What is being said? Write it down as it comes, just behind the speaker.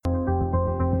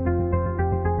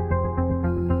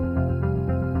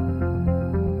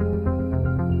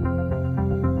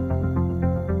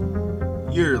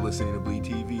You're listening to Bleed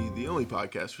TV, the only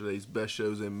podcast for today's best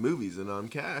shows and movies, and I'm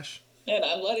Cash. And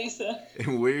I'm Larissa.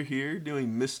 And we're here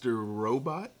doing Mr.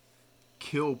 Robot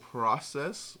Kill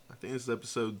Process. I think this is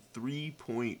episode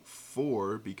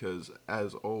 3.4 because,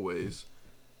 as always,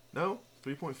 no,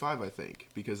 3.5 I think,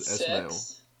 because S-Mail.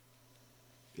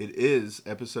 It is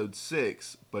episode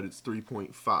 6, but it's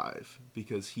 3.5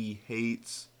 because he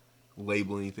hates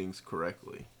labeling things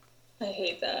correctly. I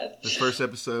hate that. The first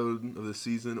episode of the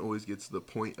season always gets the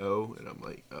 .0, and I'm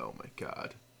like, oh my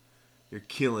god. You're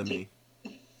killing me.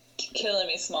 Killing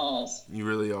me, Smalls. You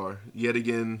really are. Yet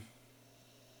again,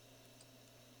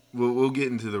 we'll get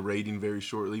into the rating very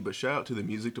shortly, but shout out to the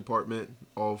music department,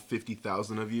 all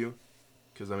 50,000 of you,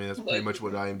 because, I mean, that's pretty much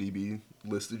what IMDb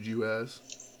listed you as.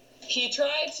 He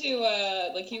tried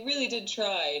to, he really did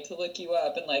try to look you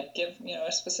up and, give,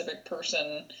 a specific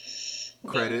person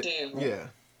credit. Due. Yeah.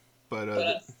 But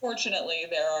unfortunately,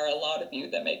 there are a lot of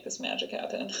you that make this magic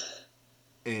happen.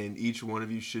 And each one of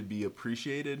you should be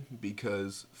appreciated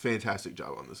because fantastic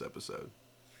job on this episode.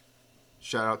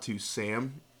 Shout out to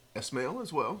Sam S-Mail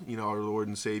as well, our Lord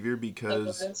and Savior,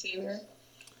 because Lord and Savior.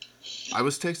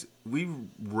 We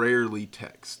rarely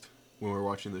text when we're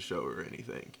watching the show or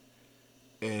anything.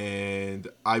 And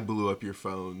I blew up your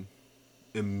phone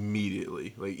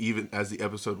immediately, even as the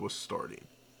episode was starting.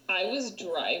 I was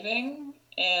driving,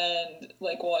 and,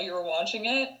 while you were watching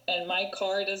it, and my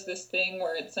car does this thing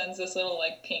where it sends this little,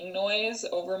 ping noise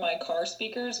over my car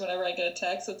speakers whenever I get a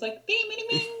text. So it's like, bing, bing,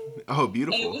 bing. Oh,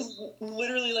 beautiful. And it was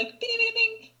literally bing, bing,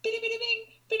 bing, bing, bing, bing,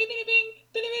 bing, bing, bing, bing,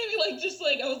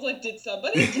 bing, I was like, did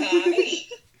somebody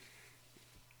die?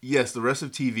 Yes, the rest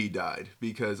of TV died,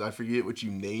 because I forget what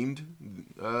you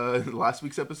named last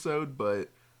week's episode, but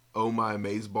Oh My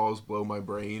Amazeballs Blow My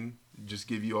Brain, just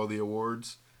give you all the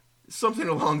awards. Something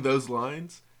along those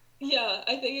lines. Yeah,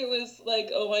 I think it was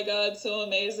oh my god, so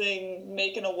amazing,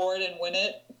 make an award and win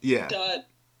it. Yeah.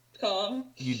 .com.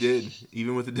 You did,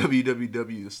 even with the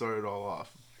www to start it all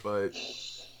off. But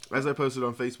as I posted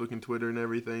on Facebook and Twitter and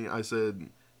everything, I said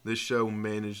this show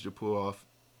managed to pull off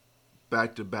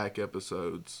back-to-back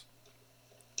episodes.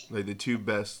 The two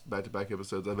best back-to-back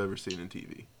episodes I've ever seen in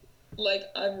TV.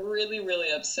 I'm really,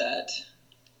 really upset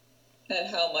at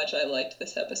how much I liked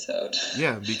this episode.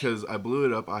 Yeah, because I blew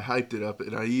it up, I hyped it up,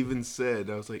 and I even said,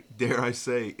 I was like, dare I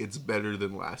say, it's better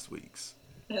than last week's.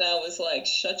 And I was like,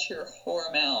 shut your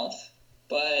whore mouth.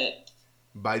 But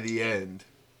by the end,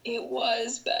 it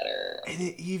was better. And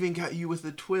it even got you with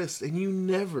a twist, and you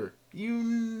never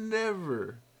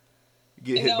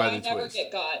get hit by the twist. No, I never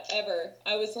get got, ever.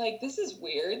 I was like, this is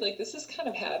weird. This is kind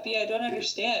of happy. I don't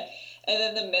understand. And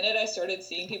then the minute I started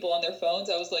seeing people on their phones,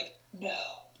 I was like, no.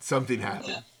 Something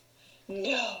happened.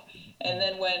 No. And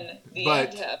then when the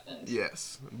end happened.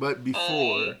 Yes. But before.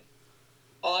 I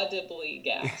audibly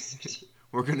gasped.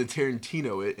 We're going to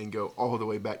Tarantino it and go all the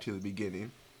way back to the beginning.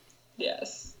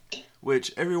 Yes.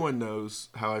 Which everyone knows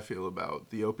how I feel about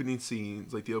the opening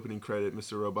scenes, the opening credit,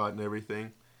 Mr. Robot and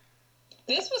everything.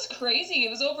 This was crazy.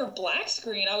 It was over black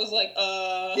screen. I was like,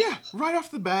 Yeah, right off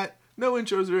the bat. No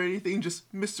intros or anything,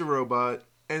 just Mr. Robot.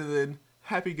 And then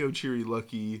Happy Go Cheery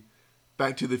Lucky,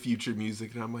 Back to the Future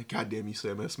music. And I'm like, God damn you,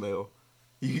 Sam S-Mail.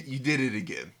 You did it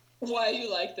again. Why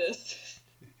you like this?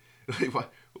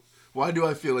 Why do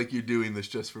I feel like you're doing this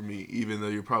just for me, even though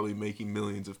you're probably making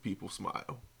millions of people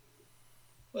smile?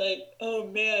 Oh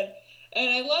man. And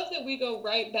I love that we go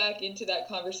right back into that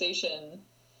conversation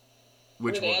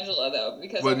with Angela, though.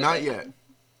 Because not yet.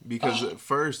 Because at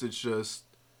first it's just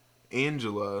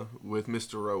Angela with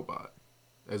Mr. Robot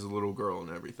as a little girl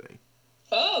and everything.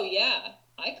 Oh, yeah.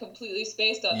 I completely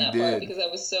spaced on that part because I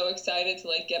was so excited to,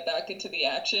 get back into the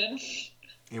action.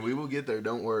 And we will get there,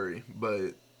 don't worry.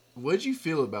 But what did you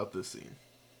feel about this scene?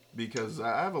 Because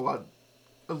I have a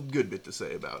good bit to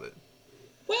say about it.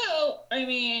 Well, I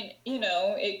mean,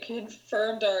 it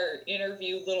confirmed our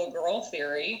interview little girl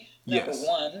theory, number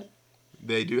one.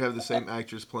 They do have the same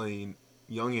actress playing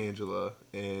young Angela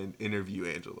and interview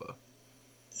Angela.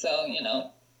 So,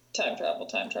 time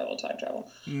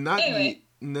travel. Not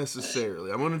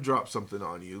necessarily. I'm going to drop something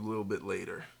on you a little bit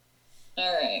later.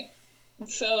 All right.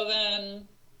 So then,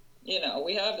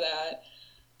 we have that.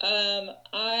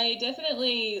 I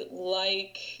definitely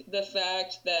like the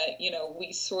fact that,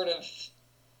 we sort of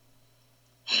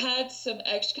had some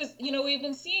extra, because, we've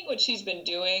been seeing what she's been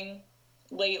doing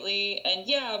lately, and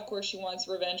yeah, of course she wants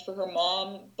revenge for her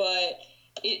mom, but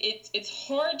it's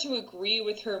hard to agree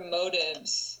with her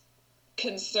motives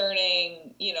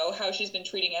concerning, how she's been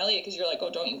treating Elliot, because you're like,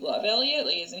 oh, don't you love Elliot?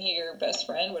 Isn't he your best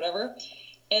friend, whatever?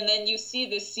 And then you see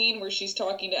this scene where she's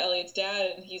talking to Elliot's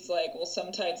dad, and he's like, well,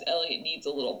 sometimes Elliot needs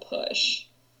a little push.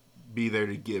 be there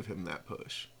to give him that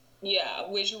push. Yeah,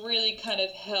 which really kind of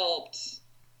helped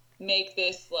make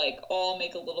this like all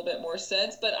make a little bit more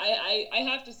sense. But I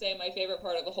have to say my favorite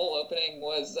part of the whole opening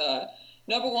was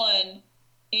number one,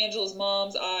 Angela's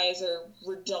mom's eyes are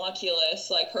redonkulous.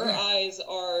 Like her eyes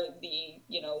are the,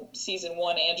 season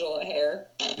one Angela hair.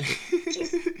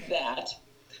 Just that.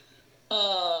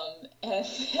 And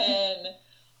then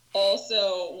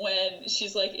also when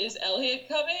she's like, is Elliot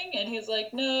coming? And he's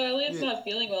like, no, Elliot's not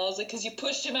feeling well. I was like, because you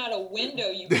pushed him out a window,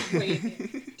 you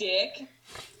crazy dick.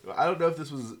 I don't know if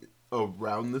this was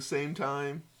around the same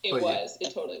time. It was. Yeah.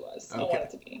 It totally was. Okay. I want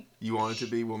it to be. You want it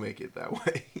to be? We'll make it that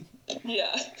way.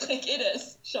 Yeah, like it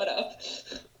is. Shut up.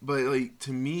 But like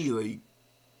to me, like,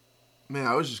 man,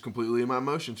 I was just completely in my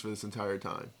emotions for this entire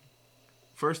time.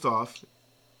 First off,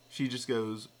 she just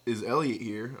goes, "Is Elliot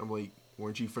here?" I'm like,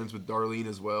 "Weren't you friends with Darlene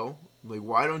as well? Like,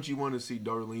 why don't you want to see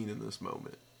Darlene in this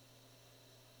moment?"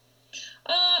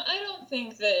 I don't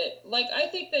think that, like, I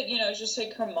think that, it's just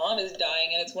like her mom is dying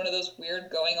and it's one of those weird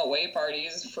going away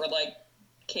parties for, like,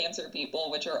 cancer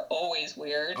people, which are always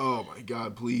weird. Oh my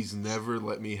God, please never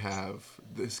let me have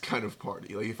this kind of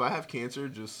party. Like, if I have cancer,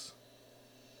 just,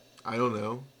 I don't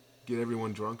know, get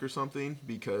everyone drunk or something,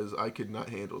 because I could not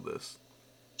handle this.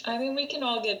 I mean, we can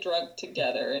all get drunk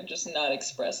together and just not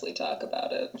expressly talk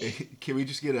about it. Can we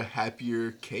just get a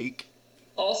happier cake?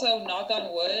 Also, knock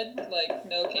on wood, like,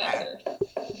 no cancer.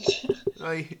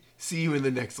 I see you in the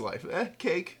next life.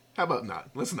 Cake? How about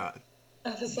not? Let's not.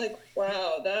 I was like,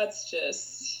 wow, that's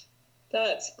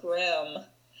grim.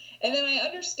 And then I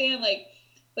understand, like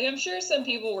I'm sure some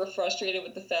people were frustrated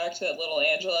with the fact that little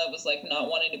Angela was, like, not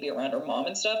wanting to be around her mom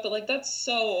and stuff, but, like, that's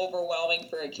so overwhelming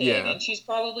for a kid. Yeah. And she's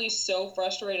probably so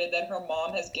frustrated that her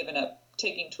mom has given up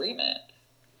taking treatment.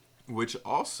 Which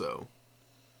also,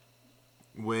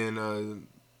 when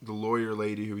the lawyer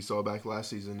lady who we saw back last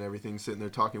season and everything sitting there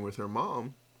talking with her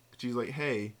mom, she's like,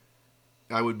 hey,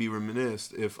 I would be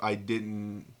remiss if I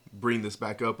didn't bring this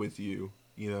back up with you,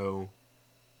 hidden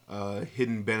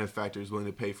benefactors willing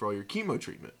to pay for all your chemo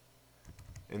treatment.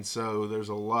 And so there's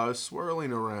a lot of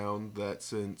swirling around that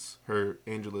since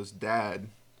Angela's dad,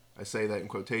 I say that in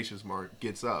quotations mark,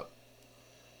 gets up,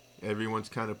 everyone's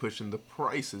kind of pushing the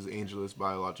price as Angela's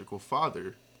biological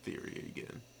father theory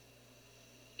again.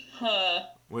 Huh.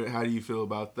 How do you feel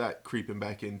about that creeping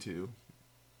back into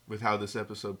with how this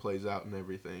episode plays out and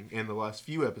everything, and the last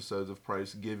few episodes of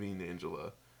Price giving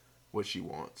Angela what she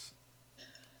wants?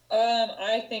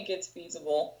 I think it's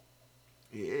feasible.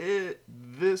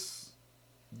 This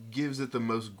gives it the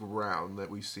most ground that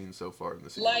we've seen so far in the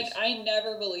series. Like, I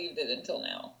never believed it until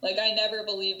now. Like, I never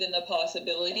believed in the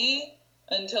possibility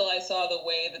until I saw the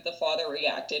way that the father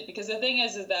reacted. Because the thing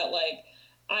is that, like,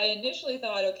 I initially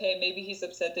thought, okay, maybe he's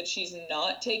upset that she's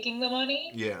not taking the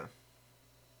money. Yeah.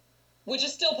 Which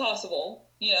is still possible,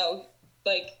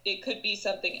 like, it could be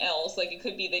something else. Like, it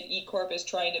could be that E-Corp is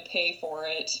trying to pay for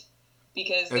it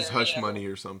because as hush money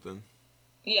or something.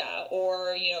 Yeah,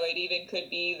 or, it even could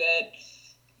be that,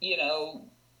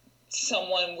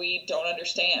 someone we don't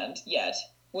understand yet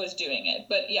was doing it.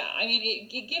 But, yeah, I mean,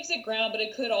 it gives it ground, but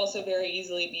it could also very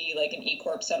easily be, like, an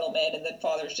E-Corp settlement, and then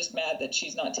father's just mad that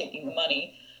she's not taking the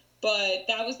money. But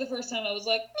that was the first time I was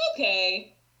like,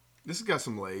 okay. This has got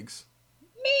some legs.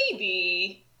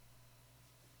 Maybe.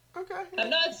 Okay. I'm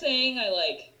not saying I,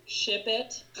 like, ship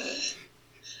it,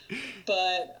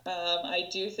 but I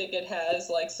do think it has,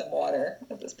 like, some water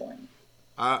at this point.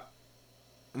 I'm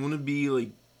going to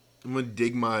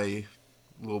dig my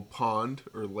little pond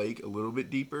or lake a little bit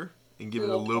deeper and give it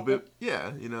a little bit,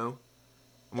 I'm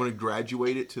going to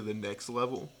graduate it to the next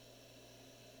level.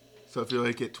 So I feel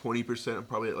like at 20%, I'm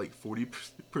probably at, like,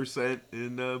 40%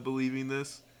 in believing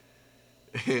this.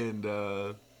 And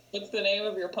what's the name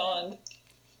of your pond?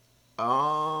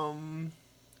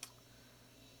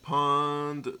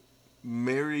 Pond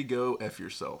Mary Go F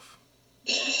Yourself.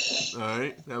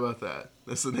 Alright, how about that?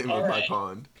 That's the name of my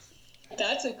pond.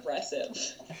 That's aggressive.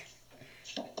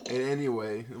 And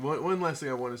anyway, one last thing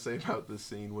I want to say about this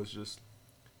scene was just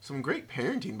some great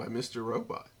parenting by Mr.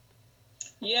 Robot.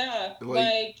 Yeah,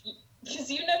 like, because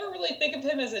you never really think of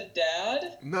him as a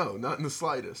dad. No, not in the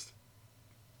slightest.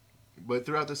 But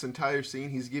throughout this entire scene,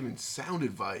 he's giving sound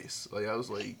advice. Like, I was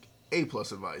like, A+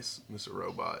 advice, Mr.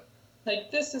 Robot.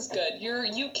 Like, this is good.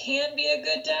 You can be a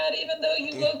good dad, even though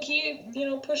you low-key,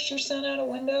 pushed your son out a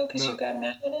window because you got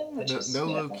mad at him. No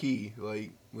low-key.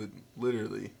 Like,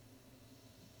 literally.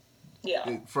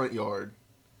 Yeah. Front yard.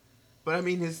 But, I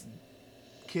mean, his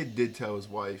kid did tell his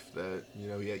wife that,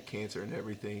 he had cancer and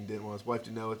everything. Didn't want his wife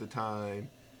to know at the time.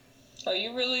 Are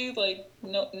you really, like,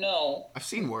 no. I've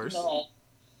seen worse. No.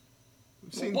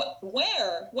 What?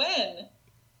 Where? When?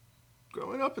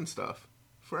 growing up and stuff.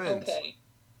 Friends. Okay.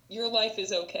 Your life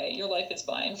is okay. Your life is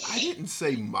fine. I didn't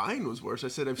say mine was worse. I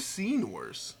said I've seen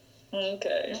worse.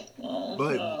 Okay.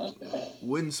 But Oh.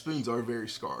 wooden spoons are very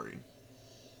scarring.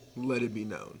 Let it be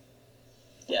known.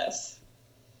 Yes.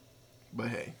 But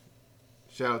hey,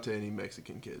 shout out to any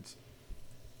Mexican kids.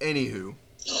 Anywho.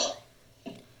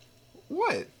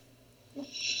 What?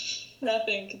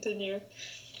 Nothing. Continue.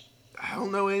 I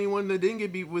don't know anyone that didn't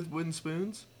get beat with wooden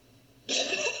spoons.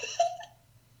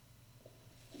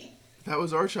 That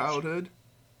was our childhood.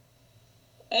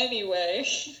 Anyway.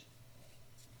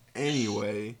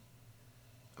 Anyway,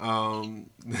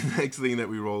 the next thing that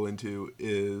we roll into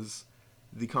is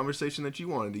the conversation that you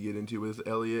wanted to get into with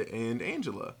Elliot and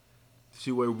Angela.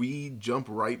 To where we jump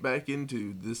right back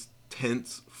into this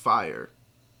tense fire.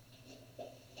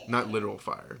 Not literal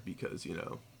fire, because, you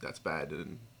know, that's bad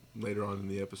and later on in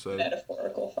the episode.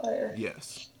 Metaphorical fire.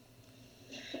 Yes.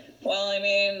 Well, I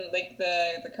mean, like,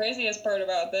 the craziest part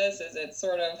about this is it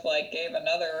sort of, like, gave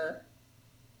another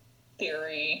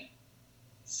theory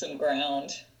some ground.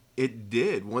 It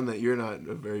did. One that you're not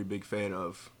a very big fan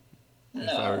of. If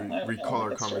I recall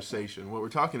our conversation. True. What we're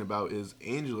talking about is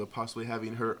Angela possibly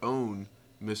having her own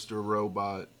Mr.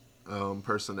 Robot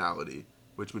personality,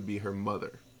 which would be her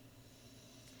mother.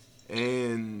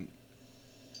 And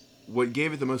what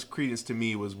gave it the most credence to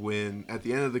me was when, at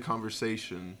the end of the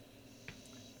conversation,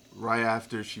 right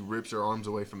after she rips her arms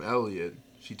away from Elliot,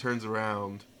 she turns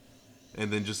around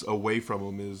and then just away from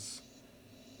him is,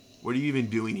 "What are you even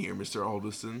doing here, Mr.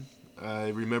 Alderson? I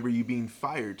remember you being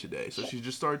fired today." So she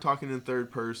just started talking in third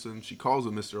person. She calls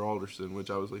him Mr. Alderson, which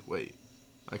I was like, wait,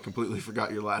 I completely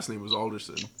forgot your last name was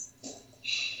Alderson.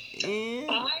 And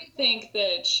I think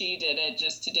that she did it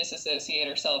just to disassociate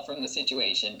herself from the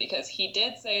situation, because he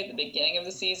did say at the beginning of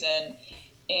the season,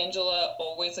 Angela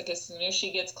always, like, as soon as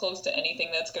she gets close to anything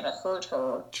that's going to hurt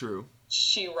her, true,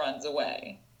 she runs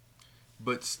away.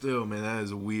 But still, man, that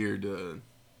is weird. Her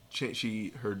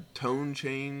tone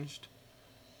changed,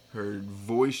 her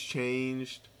voice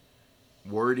changed,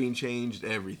 wording changed,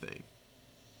 everything.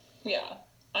 Yeah.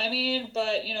 I mean,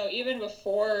 but, you know, even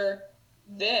before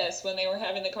this, when they were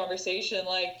having the conversation,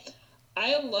 like,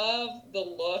 I love the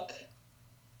look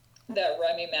that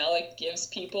Rami Malek gives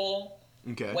people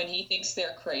when he thinks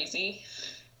they're crazy.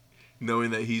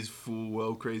 Knowing that he's full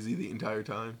well crazy the entire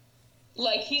time.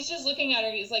 Like, he's just looking at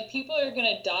her, he's like, people are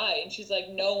gonna die, and she's like,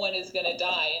 no one is gonna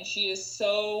die, and she is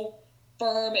so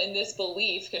firm in this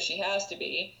belief, because she has to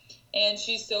be, and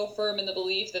she's so firm in the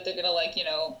belief that they're gonna, like, you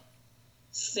know,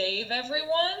 save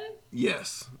everyone?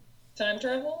 Yes. Time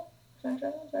travel?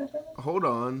 Hold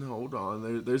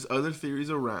on. There's other theories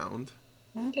around.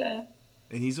 Okay.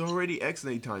 And he's already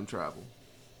ex-nayed time travel.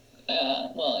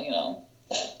 Well, you know,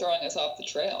 throwing us off the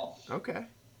trail. Okay.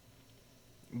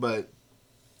 But,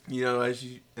 you know, as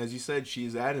you said,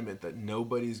 she's adamant that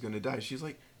nobody's going to die. She's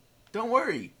like, don't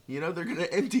worry. You know, they're going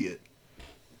to empty it.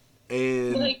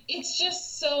 And like, it's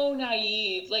just so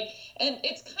naive. Like, and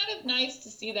it's kind of nice to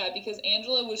see that, because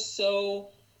Angela was so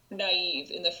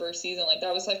naive in the first season. Like,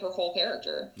 that was, like, her whole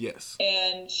character. Yes.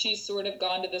 And she's sort of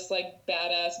gone to this, like,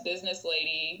 badass business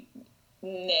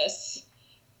lady-ness.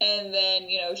 And then,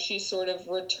 you know, she sort of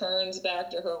returns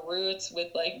back to her roots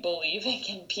with, like, believing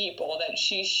in people that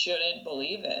she shouldn't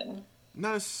believe in.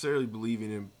 Not necessarily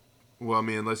believing in, well, I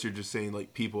mean, unless you're just saying,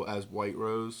 like, people as White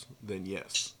Rose, then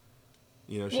yes.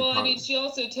 You know, I mean, she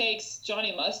also takes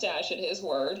Johnny Mustache at his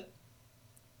word.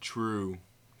 True.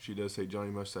 She does take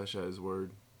Johnny Mustache at his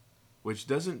word. Which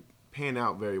doesn't pan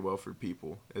out very well for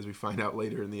people, as we find out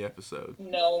later in the episode.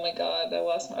 No, oh my god, I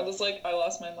lost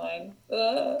my mind.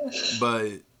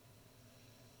 But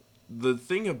the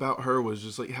thing about her was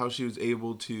just, like, how she was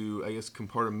able to, I guess,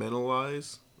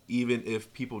 compartmentalize, even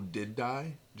if people did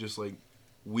die. Just, like,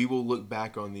 we will look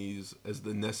back on these as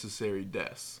the necessary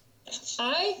deaths.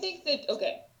 I think that,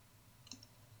 okay,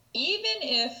 even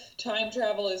if time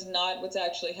travel is not what's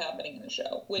actually happening in the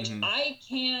show, which I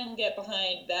can get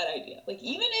behind that idea. Like,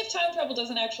 even if time travel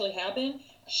doesn't actually happen,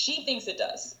 she thinks it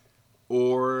does.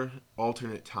 Or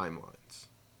alternate timelines.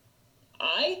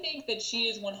 I think that she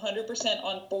is 100%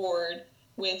 on board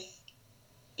with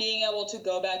being able to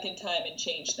go back in time and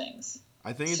change things.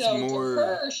 I think it's more... to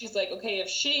her, she's like, okay, if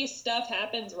shitty stuff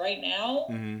happens right now,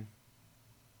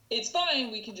 it's fine,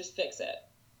 we can just fix it.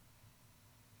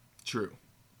 True.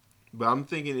 But I'm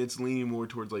thinking it's leaning more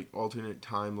towards, like, alternate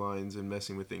timelines and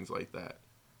messing with things like that.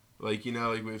 Like, you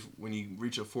know, like when you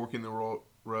reach a fork in the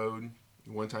road,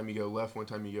 one time you go left, one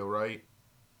time you go right.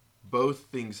 Both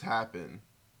things happen,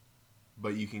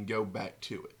 but you can go back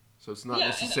to it. So it's not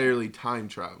necessarily time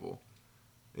travel.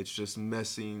 It's just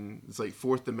messing. It's like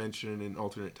fourth dimension and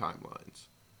alternate timelines.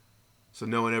 So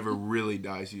no one ever really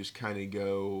dies. You just kind of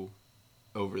go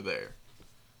over there.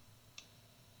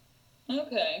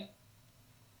 Okay.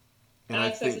 And I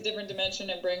Access a think, different dimension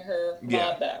and bring her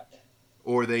yeah. mom back.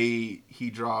 Or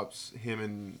he drops her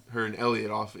and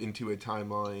Elliot off into a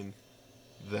timeline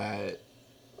that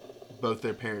both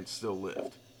their parents still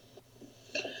lived.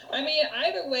 I mean,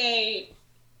 either way,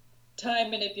 time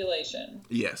manipulation.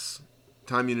 Yes.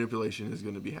 Time manipulation is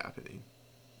going to be happening.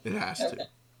 It has to. Okay.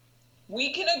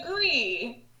 We can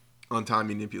agree On time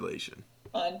manipulation.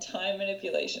 on time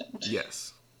manipulation.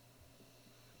 Yes.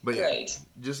 But yeah, Great.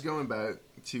 just going back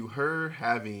to her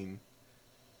having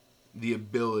the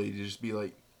ability to just be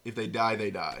like, if they die,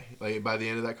 they die. Like, by the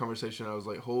end of that conversation, I was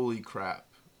like, holy crap,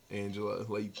 Angela.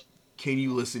 Like, can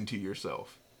you listen to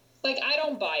yourself? Like, I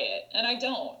don't buy it, and I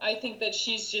don't. I think that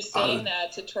she's just saying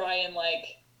that to try and,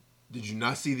 like... Did you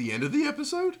not see the end of the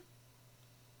episode?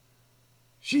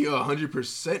 She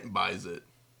 100% buys it.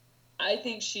 I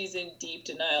think she's in deep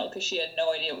denial because she had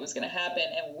no idea what was going to happen,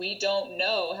 and we don't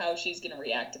know how she's going to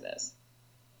react to this.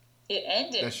 It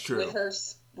ended with her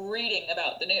reading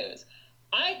about the news.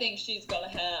 I think she's going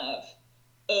to have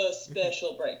a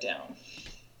special breakdown.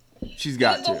 She's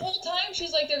got because the whole time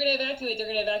she's like, they're going to evacuate, they're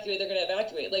going to evacuate, they're going to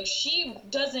evacuate. Like, she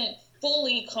doesn't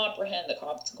fully comprehend the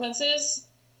consequences.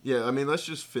 Yeah, I mean, let's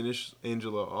just finish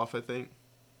Angela off, I think.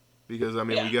 Because, I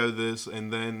mean, we go to this,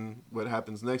 and then what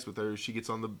happens next with her is she gets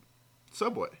on the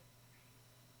subway.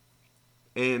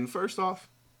 And first off,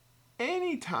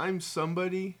 anytime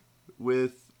somebody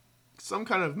with some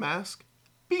kind of mask,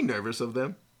 be nervous of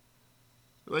them.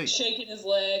 Like, shaking his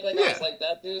leg, like, I was like,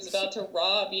 that dude's about to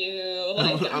rob you.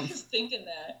 Like, I was thinking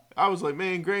that. I was like,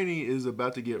 man, Granny is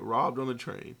about to get robbed on the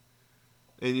train.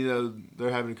 And, you know,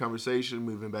 they're having a conversation,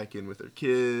 moving back in with their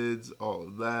kids, all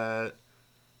of that,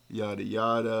 yada,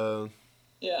 yada.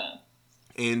 Yeah.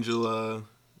 Angela,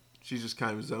 she's just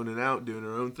kind of zoning out, doing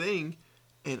her own thing.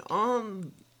 And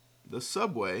on the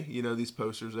subway, you know, these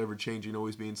posters ever changing,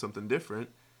 always being something different.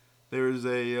 There was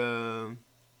a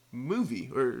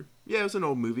movie, or it was an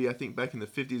old movie, I think back in the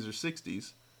 50s or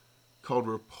 60s, called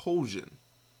Repulsion,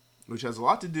 which has a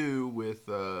lot to do with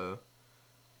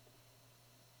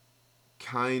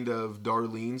kind of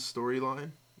Darlene's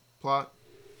storyline plot.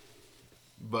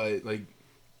 But, like,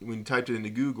 when you typed it into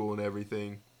Google and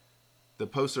everything, the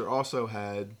poster also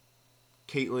had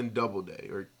Caitlin Doubleday,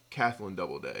 or Kathleen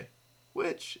Doubleday,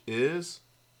 which is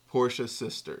Portia's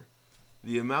sister.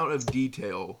 The amount of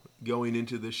detail going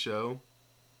into this show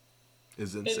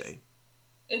is insane.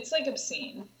 It's like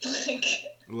obscene.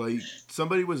 Like,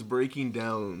 somebody was breaking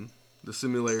down the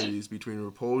similarities between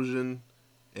Repulsion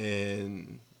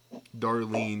and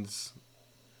Darlene's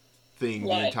thing,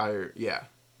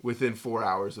 within 4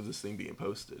 hours of this thing being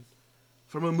posted.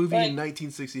 From a movie in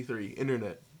 1963.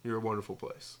 Internet, you're a wonderful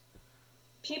place.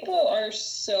 People are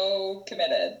so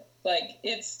committed. Like,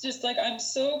 it's just like, I'm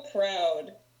so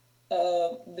proud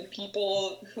of the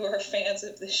people who are fans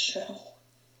of this show.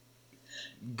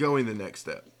 Going the next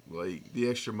step. Like, the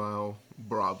extra mile,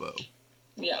 bravo.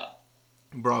 Yeah.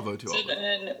 Bravo to all. So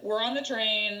then we're on the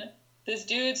train. This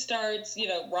dude starts,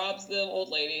 robs the old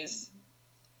ladies,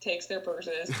 takes their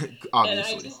purses. Obviously. And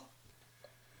I just,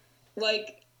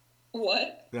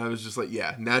 what? And I was just like,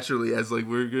 yeah, naturally, as like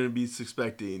we're going to be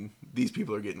suspecting, these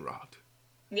people are getting robbed.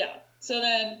 Yeah. So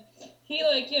then he,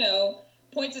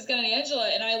 points his gun at Angela,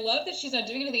 and I love that she's not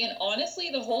doing anything. And honestly,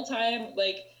 the whole time,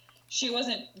 she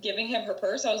wasn't giving him her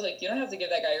purse. I was like, you don't have to give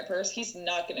that guy your purse. He's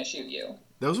not going to shoot you.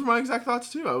 Those were my exact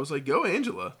thoughts, too. I was like, go,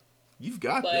 Angela. You've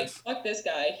got this. Fuck this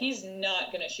guy. He's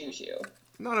not going to shoot you.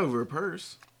 Not over a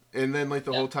purse. And then,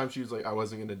 the whole time she was like, I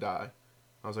wasn't going to die.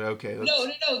 I was like, okay.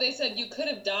 No. They said you could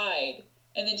have died.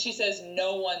 And then she says,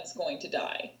 no one's going to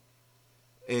die.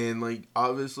 And,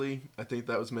 obviously, I think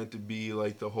that was meant to be,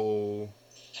 the whole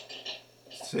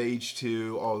Stage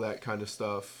 2, all that kind of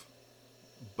stuff.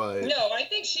 But... No, I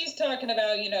think she's talking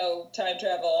about, time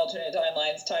travel, alternate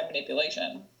timelines, time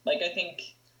manipulation. I think...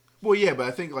 Well, yeah, but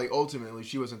I think, ultimately,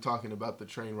 she wasn't talking about the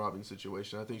train robbing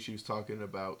situation. I think she was talking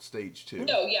about Stage 2.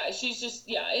 No, yeah, she's just...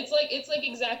 Yeah, it's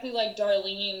exactly like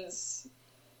Darlene's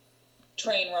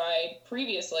train ride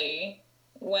previously,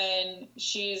 when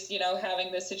she's,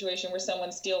 having this situation where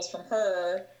someone steals from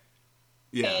her,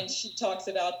 and she talks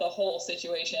about the whole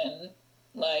situation,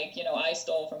 I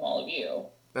stole from all of you.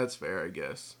 That's fair, I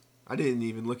guess. I didn't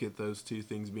even look at those two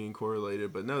things being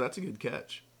correlated, but no, that's a good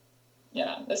catch.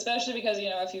 Yeah, especially because,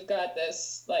 if you've got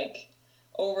this,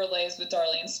 overlays with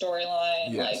Darlene's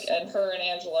storyline, and her and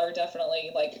Angela are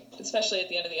definitely, especially at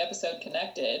the end of the episode,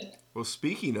 connected. Well,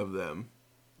 speaking of them,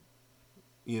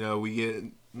 we get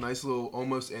a nice little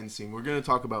almost end scene. We're going to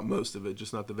talk about most of it,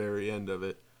 just not the very end of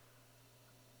it.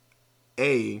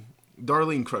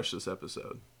 Darlene crushed this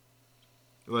episode.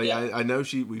 Like, Yeah. I know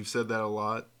we've said that a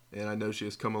lot, and I know she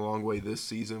has come a long way this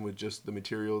season with just the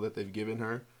material that they've given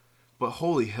her. But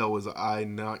holy hell was I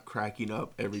not cracking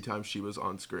up every time she was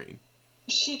on screen.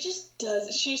 She just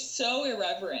does. She's so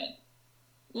irreverent.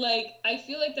 Like, I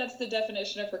feel like that's the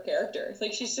definition of her character.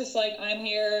 Like, she's just like, I'm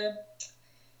here,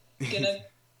 gonna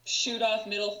shoot off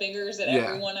middle fingers at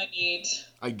everyone I meet.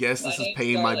 I guess My this is name's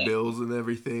paying my Darlene. bills and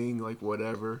everything, like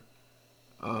whatever.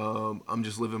 I'm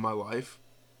just living my life.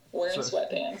 Wearing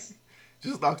sweatpants.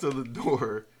 Just knocks on the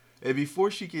door, and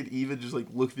before she could even just like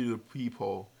look through the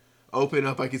peephole, open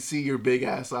up, I could see your big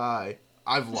ass eye.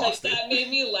 I've lost it. That made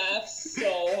me laugh so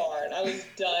hard. I was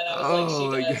done. I was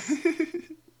like, she does.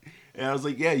 And I was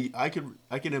like, yeah, I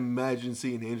can imagine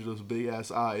seeing Angela's big ass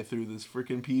eye through this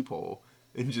freaking peephole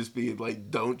and just being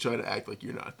like, don't try to act like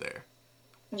you're not there.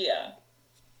 Yeah.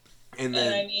 And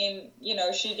then, I mean,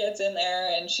 she gets in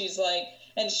there and she's like,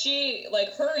 and she,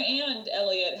 like, her and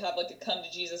Elliot have, like, a come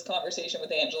to Jesus conversation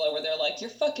with Angela where they're like, you're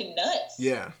fucking nuts.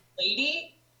 Yeah.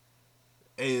 Lady.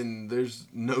 And there's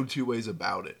no two ways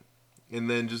about it. And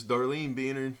then just Darlene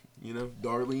being her,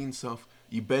 Darlene self.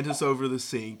 You bent us over the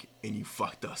sink and you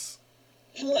fucked us.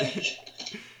 Like.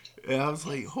 And I was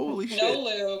like, holy shit. No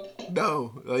lube.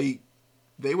 No. Like,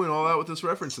 they went all out with this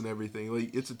reference and everything.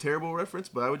 Like, it's a terrible reference,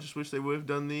 but I would just wish they would have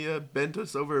done the bent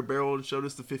us over a barrel and showed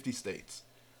us the 50 states.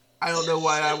 I don't know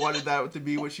why I wanted that to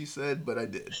be what she said, but I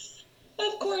did.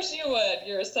 Of course you would.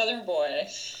 You're a Southern boy.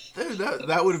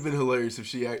 That would have been hilarious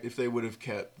if they would have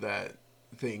kept that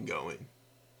thing going.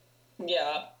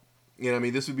 Yeah. And I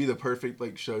mean, this would be the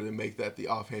perfect show to make that the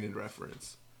offhanded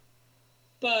reference.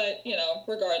 But,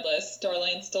 regardless,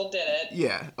 Darlene still did it.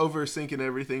 Yeah, over a sink and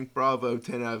everything. Bravo,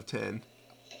 10 out of 10.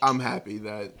 I'm happy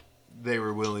that they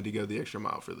were willing to go the extra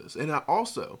mile for this. And I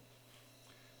also,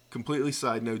 completely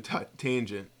side note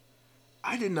tangent,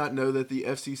 I did not know that the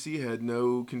FCC had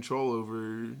no control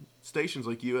over stations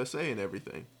like USA and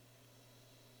everything.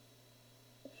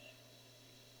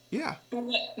 Yeah.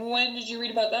 When did you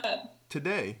read about that?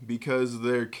 Today, because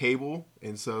they're cable,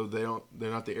 and so they're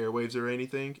not the airwaves or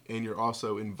anything, and you're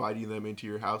also inviting them into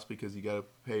your house because you got to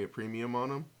pay a premium on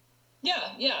them.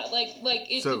 Yeah, like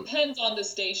it depends on the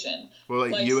station. Well,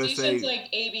 like USA, stations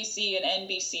like ABC and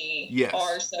NBC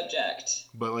are subject.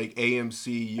 But like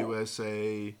AMC,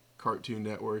 USA, Cartoon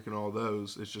Network, and all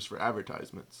those, it's just for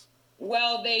advertisements.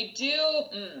 Well, they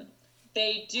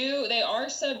are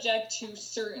subject to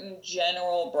certain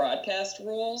general broadcast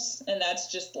rules, and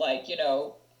that's just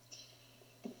for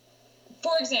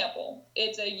example,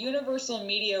 it's a universal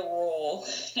media rule.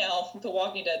 Now, The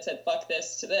Walking Dead said fuck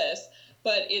this to this,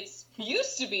 but it's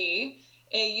used to be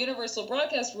a universal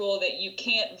broadcast rule that you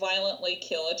can't violently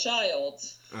kill a child.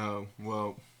 Oh,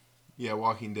 well, yeah,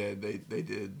 Walking Dead, they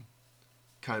did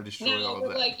kind of destroy all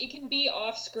of that. It can be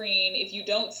off screen. If you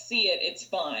don't see it, it's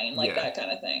fine. That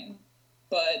kind of thing.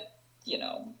 But,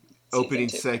 opening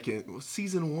second,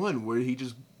 season 1, where he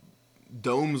just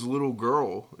domes little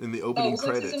girl in the opening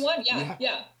credits. Season 1?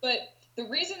 Yeah. But the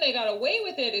reason they got away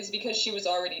with it is because she was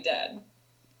already dead.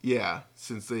 Yeah,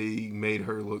 since they made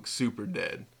her look super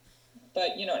dead.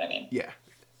 But you know what I mean. Yeah.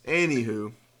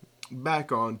 Anywho,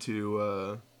 back on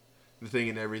to the thing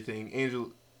and everything.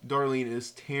 Darlene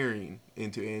is tearing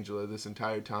into Angela this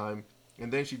entire time.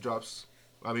 And then she drops...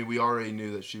 I mean, we already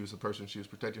knew that she was the person she was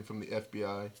protecting from the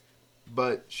like,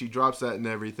 but she drops that and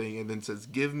everything and then says,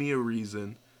 give me a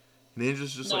reason. And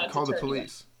Angela's just call the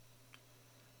police.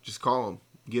 Just call them.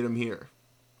 Get them here.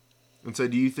 And so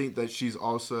do you think that she's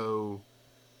also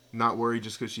not worried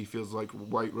just because she feels like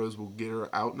White Rose will get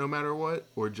her out no matter what?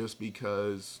 Or just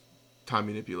because time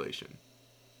manipulation?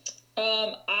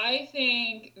 I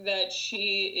think that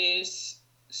she is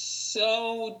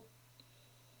so...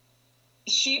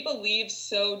 She believes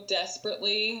so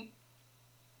desperately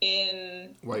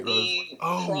in the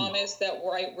promise that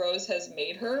White Rose has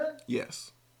made her.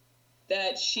 Yes.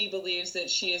 That she believes that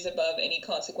she is above any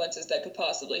consequences that could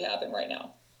possibly happen right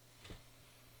now.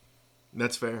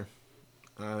 That's fair.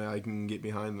 I can get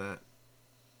behind that.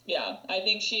 Yeah, I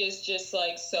think she is just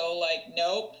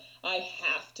nope, I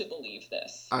have to believe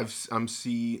this. I've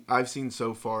seen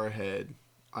so far ahead.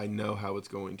 I know how it's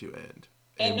going to end.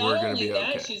 And not only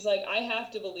that, okay. She's like, I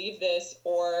have to believe this,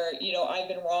 or, I've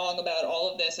been wrong about all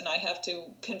of this, and I have to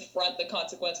confront the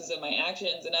consequences of my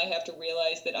actions, and I have to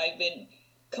realize that I've been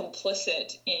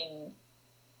complicit in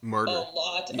murder. A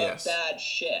lot of bad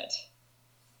shit.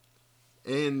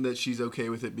 And that she's okay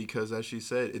with it because, as she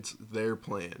said, it's their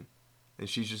plan. And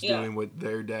she's just doing what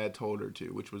their dad told her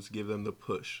to, which was give them the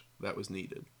push that was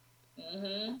needed.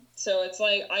 Mm-hmm. So it's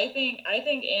I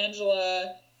think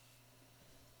Angela...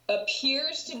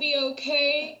 appears to be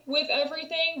okay with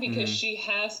everything because Mm-hmm. she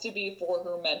has to be for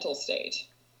her mental state.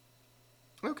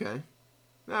 Okay.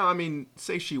 Now, I mean,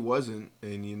 say she wasn't,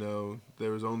 and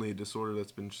there was only a disorder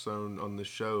that's been shown on the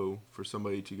show for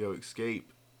somebody to go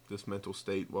escape this mental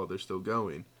state while they're still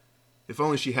going. If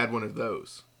only she had one of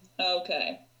those.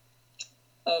 Okay.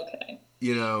 Okay.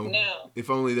 You know, Now, if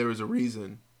only there was a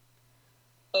reason.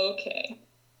 okay.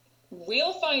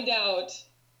 We'll find out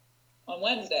on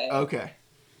Wednesday Okay.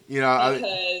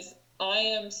 because I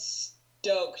am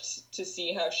stoked to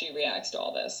see how she reacts to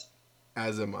all this.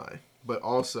 As am I. But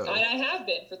also, And I have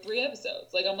been for 3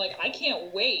 episodes. Like, I'm like, I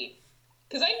can't wait.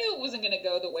 Because I knew it wasn't going to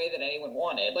go the way that anyone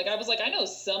wanted. Like, I was like, I know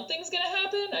something's going to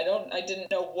happen. I didn't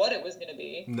know what it was going to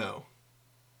be. no.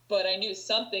 But I knew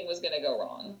something was going to go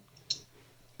wrong.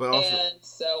 But also, And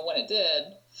so when it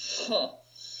did,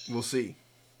 we'll see.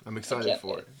 I'm excited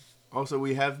for it. Also,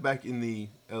 we have back in the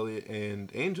Elliot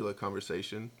and Angela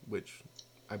conversation, which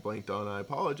I blanked on, I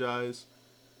apologize.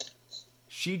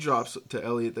 She drops to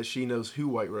Elliot that she knows who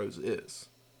White Rose is.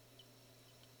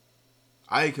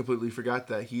 I completely forgot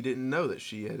that he didn't know that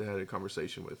she had had a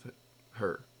conversation with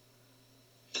her.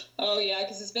 Oh, yeah,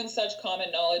 because it's been such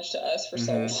common knowledge to us for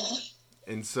so long.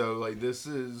 And so, this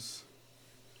is...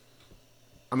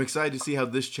 I'm excited to see how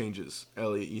this changes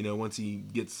Elliot, once he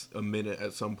gets a minute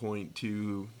at some point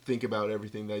to think about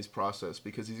everything that he's processed,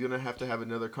 because he's going to have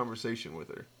another conversation with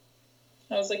her.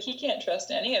 I was like, he can't trust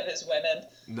any of his women.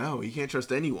 No, he can't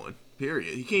trust anyone,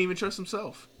 period. He can't even trust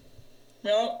himself.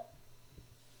 No.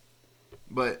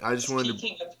 But I just wanted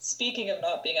to... Speaking of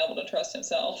not being able to trust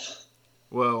himself.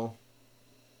 Well,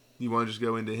 do you want to just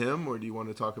go into him, or do you want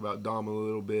to talk about Dom a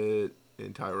little bit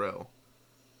and Tyrell?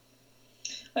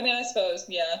 I mean, I suppose,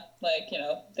 yeah.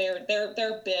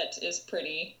 Their bit is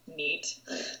pretty neat.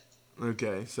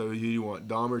 Okay, so who do you want,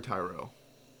 Dom or Tyrell?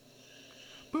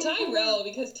 Tyrell,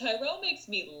 because Tyrell makes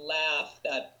me laugh,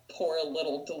 that poor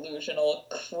little delusional,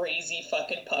 crazy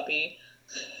fucking puppy.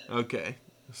 Okay,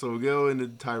 so we'll go into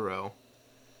Tyrell.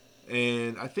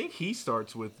 And I think he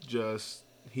starts with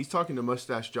he's talking to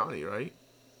Mustache Johnny, right?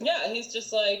 Yeah, he's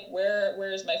just like,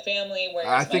 where's my family? Where's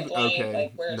my flight?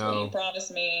 Okay, where's what you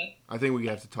promised me? I think we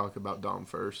have to talk about Dom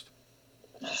first.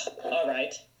 All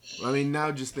right. I mean,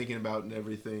 now just thinking about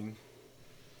everything,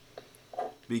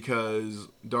 because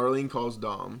Darlene calls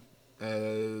Dom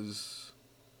as...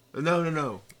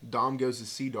 No. Dom goes to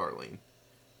see Darlene.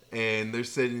 And they're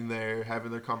sitting there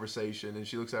having their conversation, and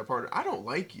she looks at her partner. I don't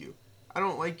like you. I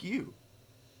don't like you.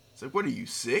 It's like, what are you,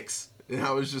 6? And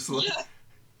I was just like... Yeah.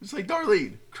 It's like,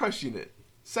 Darlene, crushing it.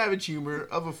 Savage humor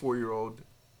of a 4-year-old.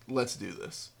 Let's do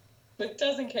this. Like,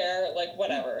 doesn't care. Like,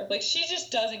 whatever. Like, she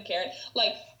just doesn't care.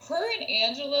 Like, her and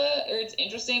Angela, it's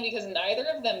interesting because neither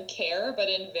of them care, but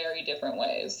in very different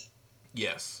ways.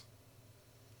 Yes.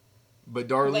 But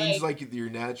Darlene's like your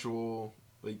natural,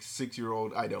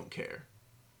 6-year-old, I don't care.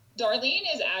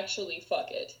 Darlene is actually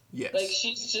fuck it. Yes. Like,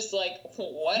 she's just like,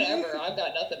 whatever, I've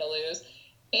got nothing to lose.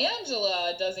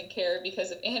 Angela doesn't care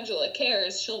because if Angela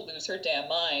cares, she'll lose her damn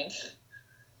mind.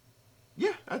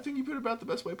 Yeah, I think you put it about the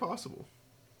best way possible.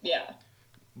 Yeah.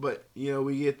 But,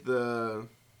 we get the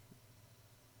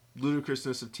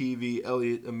ludicrousness of TV,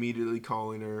 Elliot immediately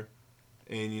calling her,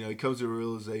 and, he comes to a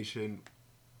realization,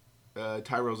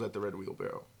 Tyrell's at the Red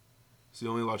Wheelbarrow. It's the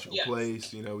only logical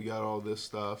place, we got all this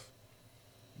stuff.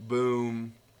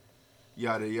 Boom,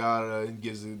 yada yada, and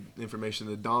gives the information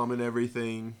to Dom and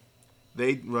everything.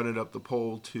 They run it up the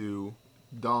pole to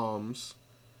Dom's,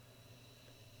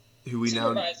 who we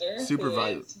supervisor, now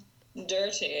supervisor.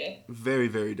 Dirty. Very,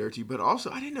 very dirty. But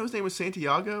also, I didn't know his name was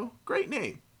Santiago. Great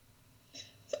name.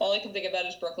 All I can think about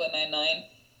is Brooklyn Nine-Nine.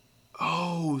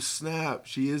 Oh, snap.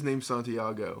 She is named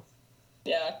Santiago.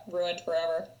 Yeah, ruined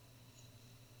forever.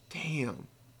 Damn.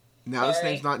 Now this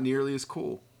name's not nearly as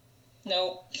cool.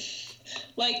 Nope.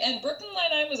 And Brooklyn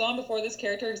Nine-Nine was on before this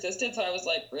character existed, so I was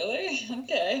like, really?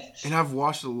 Okay. And I've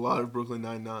watched a lot of Brooklyn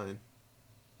Nine-Nine.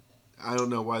 I don't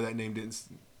know why that name didn't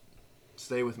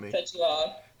stay with me. Set you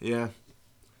off. Yeah.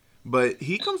 But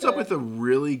he comes up with a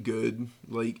really good,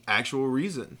 actual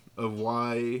reason of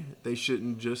why they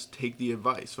shouldn't just take the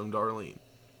advice from Darlene.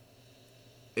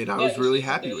 And I was really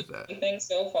happy with that. Anything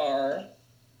so far.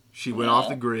 She went off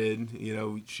the grid,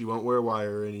 she won't wear a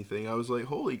wire or anything. I was like,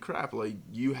 holy crap,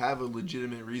 you have a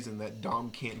legitimate reason that Dom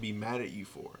can't be mad at you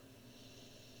for.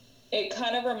 It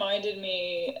kind of reminded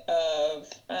me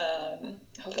of, I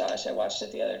watched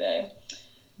it the other day.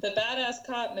 The Badass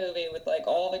Cop movie with,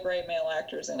 all the great male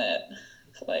actors in it.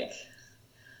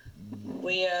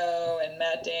 Leo and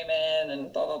Matt Damon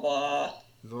and blah, blah, blah.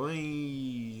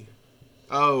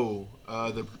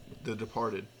 The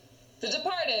Departed. The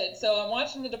Departed. So I'm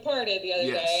watching The Departed the other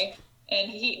Yes. day,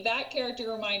 and that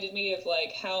character reminded me of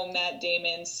like how Matt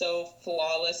Damon so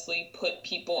flawlessly put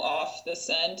people off the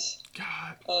scent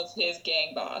God, of his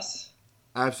gang boss.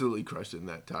 absolutely crushed it in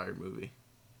that entire movie.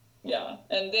 Yeah,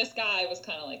 and this guy was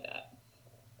kind of like that.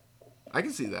 I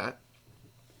can see that.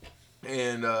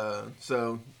 And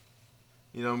so,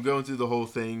 I'm going through the whole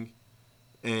thing,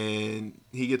 and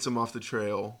he gets him off the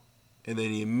trail, and then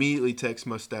he immediately texts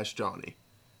Mustache Johnny,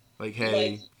 like,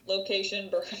 "Hey." Like, location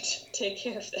burned. Take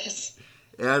care of this.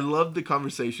 And I loved the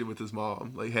conversation with his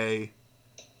mom, like, "Hey,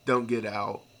 don't get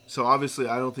out." So obviously,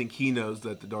 I don't think he knows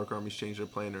that the Dark Army's changed their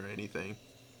plan or anything.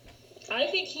 I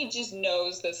think he just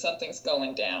knows that something's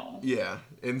going down. Yeah,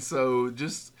 and so I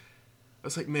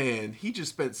was like, man, he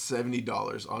just spent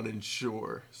 $70 on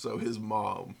Ensure, so his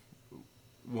mom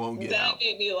won't get out. That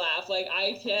made me laugh. Like,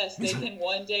 yes, they can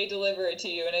one day deliver it to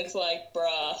you, and it's like,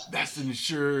 bruh. That's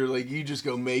Ensure. Like, you just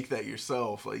go make that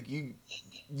yourself. Like,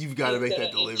 you've got to make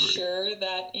that delivery.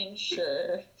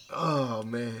 Ensure. Oh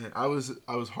man, I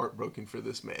was heartbroken for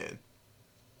this man.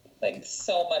 Like,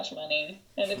 so much money,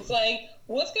 and it's like,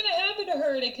 what's gonna happen to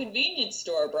her at a convenience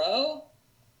store, bro?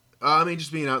 I mean,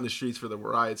 just being out in the streets for the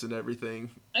riots and everything.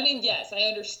 I mean, yes, I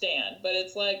understand, but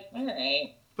it's like, all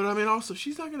right. But I mean, also,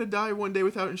 she's not gonna die one day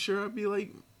without Ensure. I'd be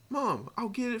like, Mom, I'll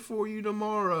get it for you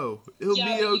tomorrow. It'll be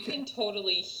okay. You can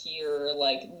totally hear,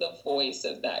 like, the voice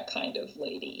of that kind of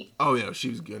lady. Oh, yeah, she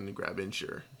was going to grab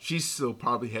Ensure. She's still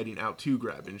probably heading out to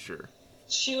grab Ensure.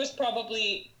 She was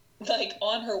probably, like,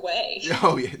 on her way.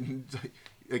 Oh, yeah.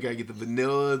 I gotta get the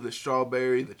vanilla, the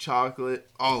strawberry, the chocolate,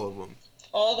 all of them.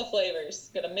 All the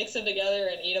flavors. Gonna mix them together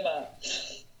and eat them up.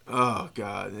 Oh,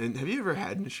 God. And have you ever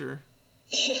had Ensure?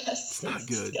 Yes. It's not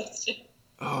good. Disgusting.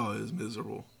 Oh, it's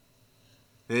miserable.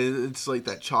 It's like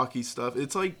that chalky stuff.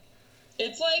 It's like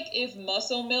if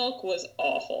Muscle Milk was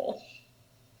awful.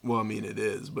 Well, I mean, it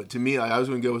is. But to me, I was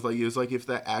going to go with, like, it was like if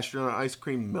that astronaut ice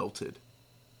cream melted.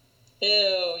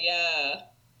 Ew, yeah.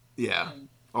 Yeah.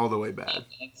 All the way bad.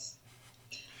 Thanks.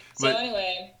 So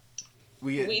anyway,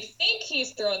 we think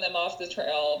he's throwing them off the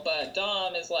trail, but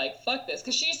Dom is like, fuck this.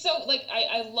 Because she's so, like,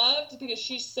 I loved because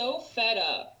she's so fed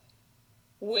up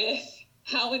with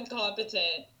how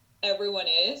incompetent everyone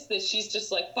is that she's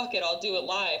just like, fuck it, I'll do it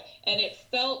live. And it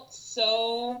felt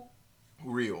so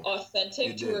real,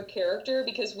 authentic to her character,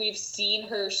 because we've seen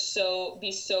her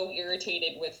be so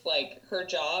irritated with, like, her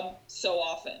job so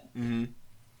often. Mm-hmm.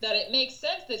 That it makes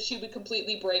sense that she would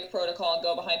completely break protocol and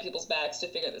go behind people's backs to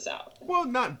figure this out. Well,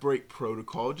 not break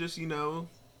protocol, just,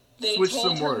 they switch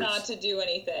told some her words. not to do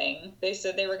anything. They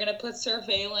said they were going to put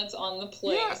surveillance on the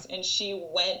place, and she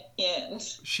went in.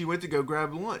 She went to go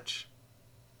grab lunch.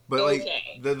 But,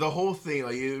 okay. like, the whole thing,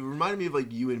 like, it reminded me of,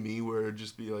 like, You and Me, where it'd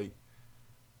just be like,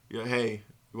 hey,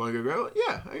 you want to go grab lunch?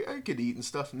 Yeah, I could eat and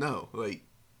stuff. No, like,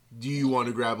 do you want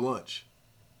to grab lunch?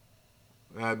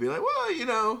 And I'd be like,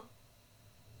 well,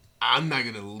 I'm not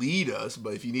going to lead us,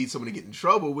 but if you need someone to get in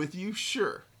trouble with you,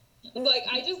 sure. Like,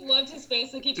 I just loved his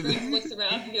face. Like, he turns and looks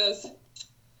around and he goes,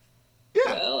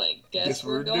 yeah, well, I guess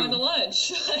we're going to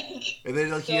lunch. Like, and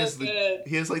then, like, so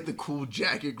he has like the cool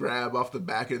jacket grab off the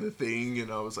back of the thing,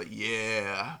 and I was like,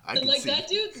 yeah, I can see. That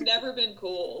dude's never been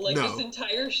cool. Like, this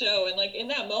entire show, and, like, in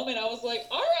that moment, I was like,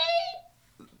 all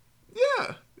right.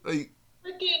 Yeah, like,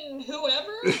 freaking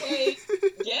whoever, like,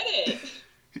 get it.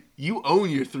 You own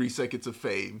your 3 seconds of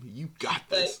fame. You got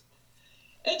this.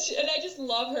 And I just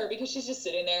love her because she's just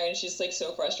sitting there and she's, like,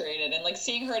 so frustrated. And, like,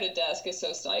 seeing her at a desk is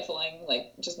so stifling,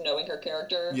 like, just knowing her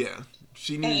character. Yeah.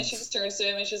 And then she just turns to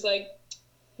him and she's like,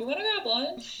 you want to grab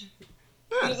lunch?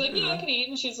 Yeah, he's like, yeah, I can eat.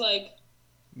 And she's like,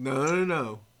 No,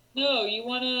 no, you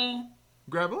want to...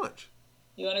 grab lunch.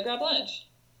 You want to grab lunch?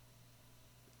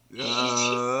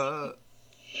 Yeah.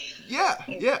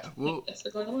 Well,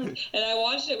 and I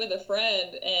watched it with a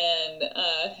friend, and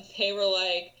they were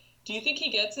like, do you think he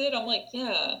gets it? I'm like,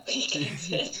 yeah, he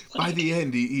gets it. Like, by the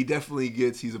end, he definitely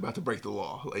gets he's about to break the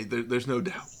law. Like, there's no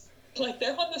doubt. Like,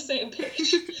 they're on the same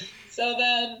page. So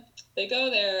then they go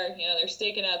there, they're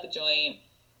staking out the joint.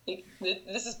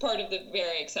 This is part of the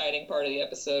very exciting part of the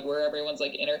episode where everyone's,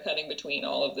 like, intercutting between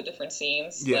all of the different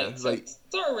scenes. Yeah, it's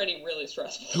already really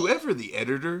stressful. Whoever the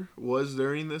editor was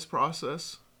during this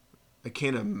process, I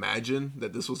can't imagine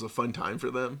that this was a fun time for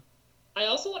them. I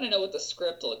also want to know what the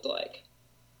script looked like.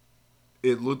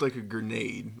 It looked like a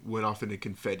grenade went off in a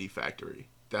confetti factory.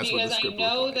 That's what the script looked like.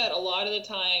 Because I know that a lot of the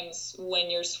times when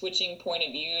you're switching point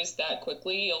of views that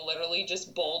quickly, you'll literally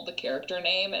just bold the character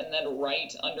name and then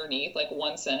write underneath, like,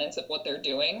 one sentence of what they're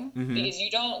doing. Mm-hmm. Because you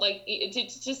don't, like,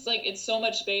 it's just, like, it's so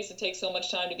much space. It takes so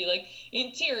much time to be like,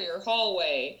 interior,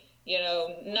 hallway,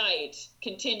 night,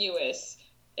 continuous,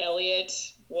 Elliot,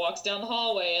 walks down the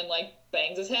hallway and like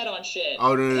bangs his head on shit.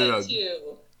 Oh, no, no, Cut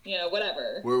no. to,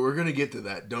 whatever. We're going to get to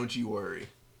that. Don't you worry.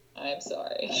 I'm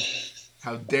sorry.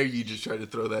 How dare you just try to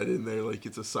throw that in there like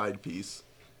it's a side piece.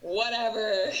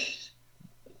 Whatever.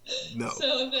 No.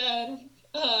 So then,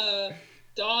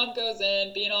 Dom goes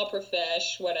in, being all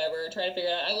profesh, whatever, trying to figure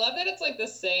it out. I love that it's like the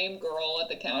same girl at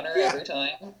the counter every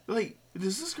time. Like,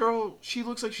 does this girl, she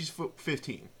looks like she's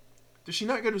 15. Does she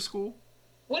not go to school?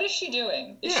 What is she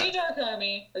doing? Is she Dark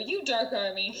Army? Are you Dark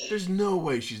Army? There's no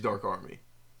way she's Dark Army.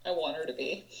 I want her to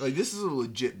be. Like, this is a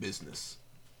legit business.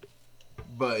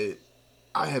 But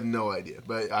I have no idea.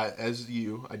 But as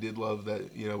you, I did love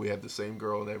that, we have the same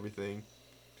girl and everything.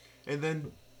 And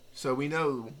then, so we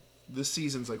know this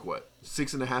season's like what?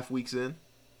 6.5 weeks in?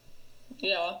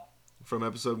 Yeah. From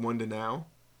episode 1 to now?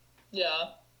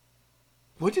 Yeah.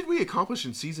 What did we accomplish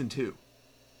in season 2?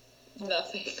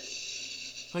 Nothing.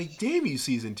 Like, damn you,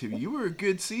 season 2. You were a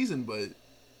good season, but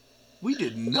we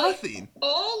did nothing. Like,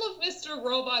 all of Mr.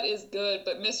 Robot is good,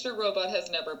 but Mr. Robot has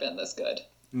never been this good.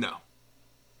 No.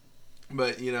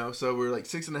 But, so we're like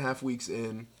 6.5 weeks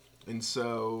in, and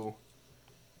so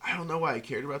I don't know why I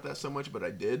cared about that so much, but I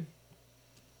did.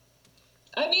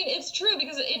 I mean, it's true,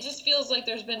 because it just feels like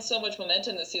there's been so much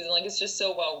momentum this season. Like, it's just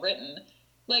so well written.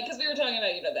 Like, because we were talking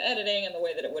about, the editing and the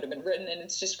way that it would have been written, and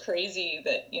it's just crazy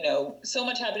that, so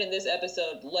much happened in this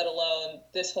episode, let alone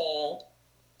this whole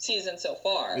season so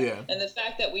far. Yeah. And the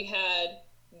fact that we had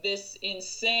this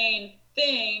insane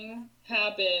thing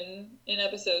happen in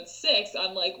episode 6,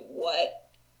 I'm like, what?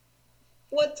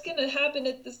 What's going to happen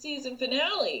at the season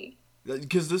finale?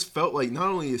 Because this felt like not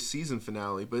only a season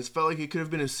finale, but it felt like it could have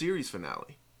been a series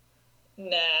finale.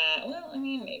 Nah, well, I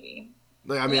mean, maybe.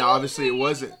 Like, I mean, obviously it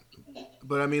wasn't.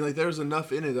 But, I mean, like, there was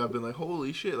enough in it that I've been like,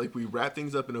 holy shit. Like, we wrapped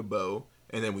things up in a bow,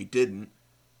 and then we didn't.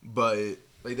 But,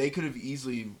 like, they could have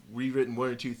easily rewritten 1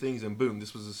 or 2 things, and boom,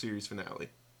 this was a series finale.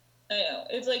 I know.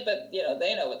 It's like, but,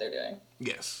 they know what they're doing.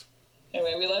 Yes.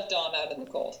 Anyway, we left Dom out in the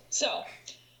cold. So,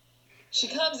 she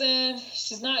comes in,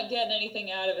 she's not getting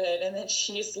anything out of it, and then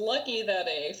she's lucky that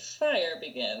a fire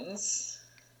begins.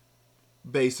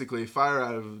 Basically, fire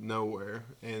out of nowhere.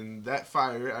 And that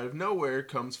fire out of nowhere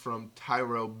comes from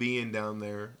Tyrell being down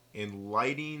there and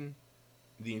lighting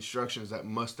the instructions that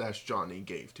Mustache Johnny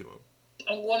gave to him.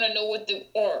 I want to know what they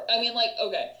are. I mean, like,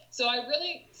 okay. So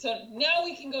now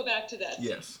we can go back to that.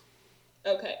 Yes.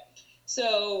 Okay.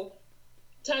 So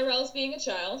Tyrell's being a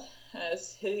child,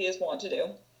 as he is wont to do.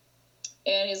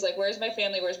 And he's like, where's my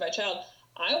family? Where's my child?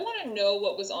 I want to know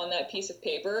what was on that piece of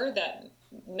paper that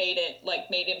made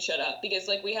him shut up. Because,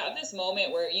 like, we have this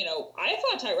moment where, I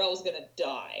thought Tyrell was going to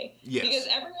die. Yes. Because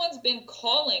everyone's been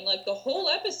calling, like, the whole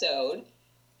episode,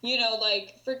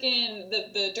 like, freaking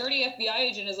the dirty FBI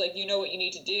agent is like, you know what you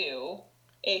need to do,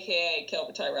 a.k.a.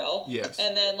 kill Tyrell. Yes.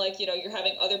 And then, like, you're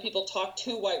having other people talk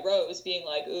to White Rose, being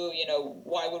like, ooh,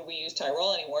 why would we use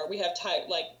Tyrell anymore? We have,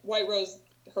 White Rose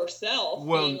herself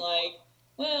being like,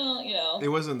 well, It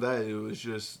wasn't that. It was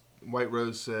just White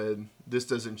Rose said, this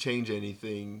doesn't change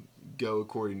anything. Go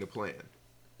according to plan.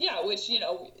 Yeah, which,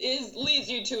 leads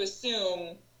you to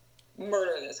assume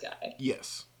murder this guy.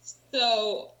 Yes.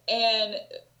 So, and,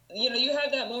 you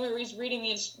have that moment where he's reading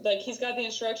he's got the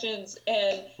instructions,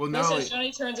 and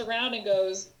Johnny turns around and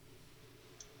goes,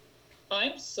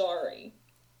 I'm sorry.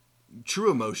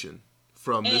 True emotion.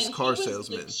 From this car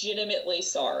salesman. Legitimately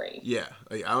sorry. Yeah.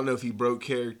 Like, I don't know if he broke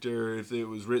character, if it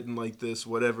was written like this,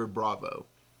 whatever, bravo.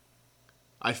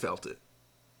 I felt it.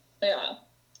 Yeah.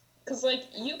 Because, like,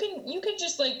 you can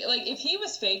just, like, if he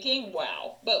was faking,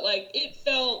 wow. But, like, it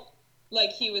felt like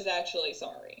he was actually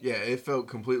sorry. Yeah, it felt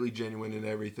completely genuine and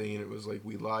everything, and it was like,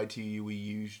 we lied to you, we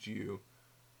used you.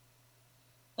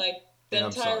 Like, then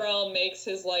Tyrell makes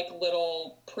his, like,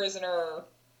 little prisoner...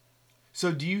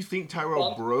 So, do you think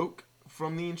Tyrell broke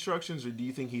from the instructions, or do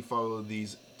you think he followed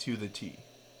these to the T?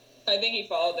 I think he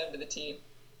followed them to the T.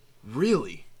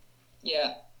 Really?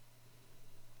 Yeah.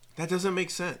 That doesn't make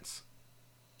sense.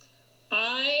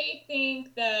 I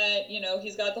think that,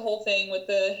 he's got the whole thing with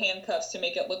the handcuffs to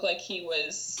make it look like he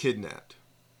was... Kidnapped.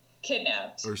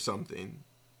 Or something.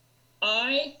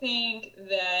 I think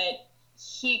that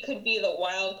he could be the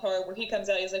wild card where he comes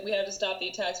out, he's like, we have to stop the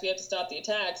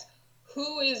attacks.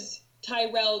 Who is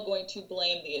Tyrell going to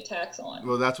blame the attacks on?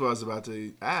 Well, that's what I was about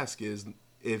to ask, is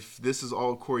if this is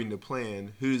all according to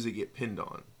plan, who does it get pinned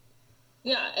on?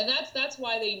 Yeah, and that's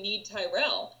why they need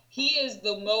Tyrell. He is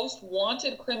the most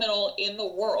wanted criminal in the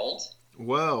world.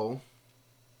 Well,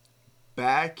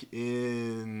 back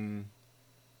in,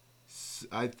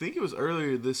 I think it was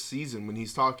earlier this season when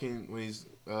he's talking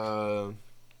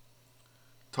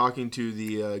to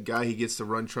the guy he gets to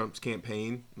run Trump's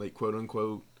campaign, like, quote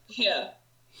unquote. Yeah.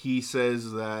 he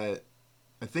says that,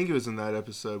 I think it was in that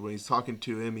episode when he's talking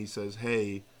to him, he says,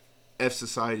 hey, F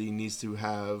Society needs to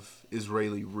have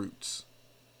Israeli roots.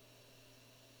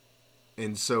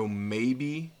 And so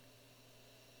maybe,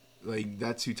 like,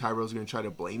 that's who Tyrell's going to try to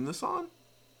blame this on?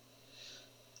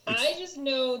 I just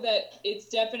know that it's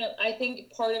definitely, I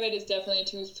think part of it is definitely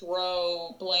to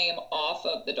throw blame off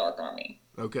of the Dark Army.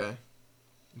 Okay.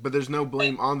 But there's no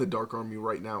blame on the Dark Army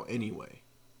right now anyway.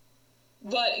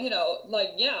 But,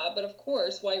 but of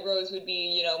course, White Rose would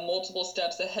be, multiple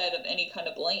steps ahead of any kind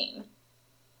of blame.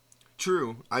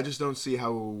 True. I just don't see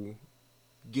how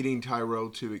getting Tyrell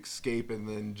to escape and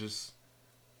then just...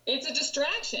 It's a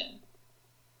distraction.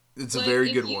 It's a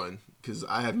very good one, because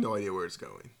I have no idea where it's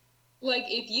going. Like,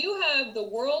 if you have the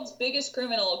world's biggest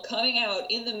criminal coming out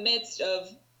in the midst of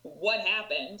what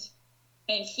happened,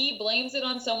 and he blames it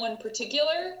on someone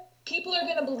particular, people are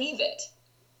going to believe it.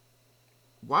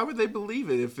 Why would they believe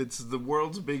it if it's the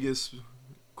world's biggest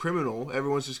criminal?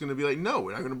 Everyone's just going to be like, no,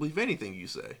 we're not going to believe anything you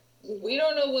say. We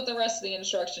don't know what the rest of the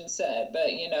instructions said, but,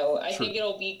 I True. think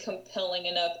it'll be compelling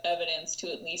enough evidence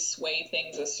to at least sway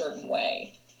things a certain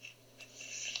way.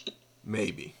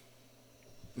 Maybe.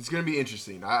 It's going to be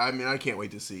interesting. I mean, I can't wait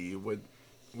to see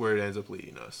where it ends up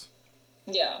leading us.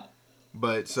 Yeah.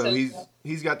 But so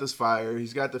he's got this fire.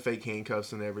 He's got the fake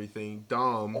handcuffs and everything.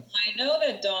 Dom. I know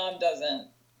that Dom doesn't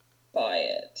buy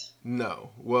it.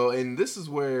 No. Well, and this is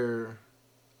where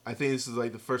I think this is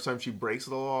like the first time she breaks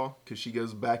the law, because she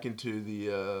goes back into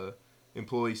the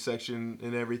employee section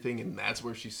and everything, and that's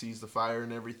where she sees the fire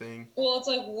and everything. Well, it's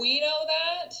like, we know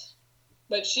that,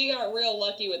 but she got real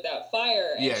lucky with that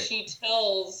fire, and she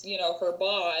tells, her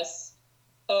boss,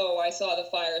 oh, I saw the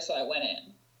fire, so I went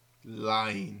in.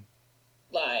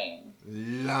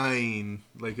 Lying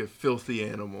like a filthy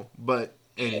animal. But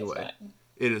anyway,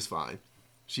 it is fine.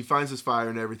 She finds this fire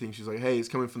and everything. She's like, hey, it's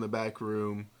coming from the back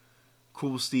room.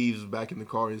 Cool Steve's back in the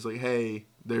car. He's like, hey,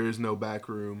 there is no back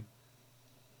room.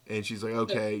 And she's like,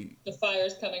 okay. The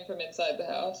fire's coming from inside the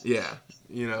house. Yeah.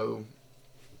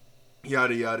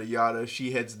 Yada, yada, yada.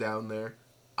 She heads down there.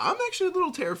 I'm actually a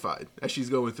little terrified as she's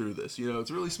going through this.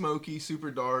 It's really smoky,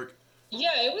 super dark.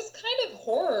 Yeah, it was kind of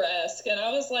horror-esque, and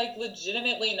I was, like,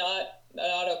 legitimately not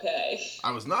okay.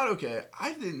 I was not okay.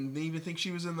 I didn't even think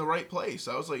she was in the right place.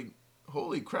 I was like,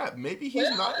 holy crap, maybe he's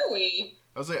not. Where are we?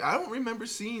 I was like, I don't remember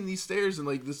seeing these stairs in,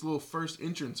 like, this little first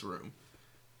entrance room.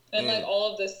 And like,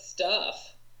 all of this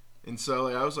stuff. And so,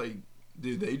 like, I was like,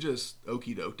 dude, they just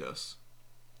okey-doked us.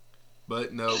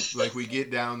 But no, like, we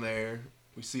get down there,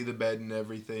 we see the bed and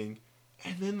everything,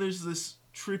 and then there's this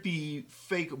trippy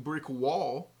fake brick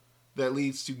wall that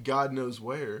leads to God knows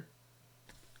where.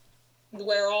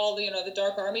 Where all, the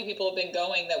Dark Army people have been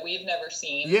going that we've never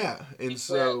seen. Yeah, and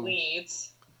so... Where it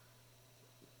leads.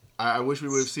 I wish we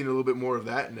would have seen a little bit more of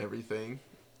that and everything.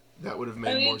 That would have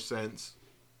made more sense.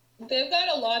 They've got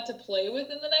a lot to play with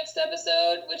in the next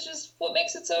episode, which is what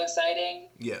makes it so exciting.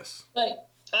 Yes. Like,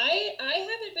 I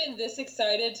haven't been this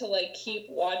excited to, like, keep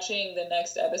watching the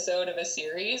next episode of a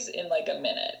series in, like, a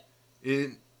minute.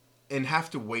 And have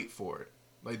to wait for it.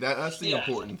 Like, that's the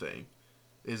important thing.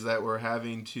 Is that we're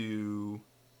having to...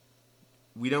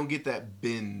 We don't get that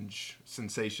binge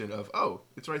sensation of, oh,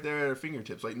 it's right there at our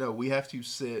fingertips. Like, no, we have to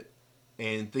sit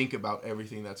and think about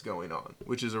everything that's going on.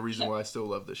 Which is a reason why I still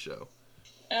love this show.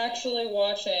 Actually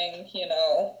watching,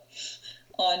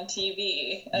 on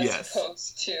TV as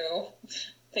opposed to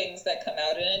things that come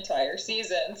out in entire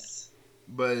seasons.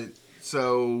 But,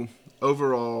 so,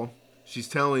 overall, she's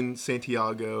telling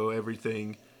Santiago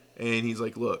everything, and he's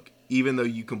like, look, even though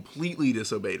you completely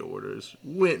disobeyed orders,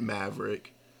 went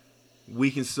Maverick, we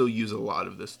can still use a lot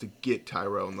of this to get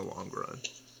Tyrell in the long run.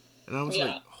 And I was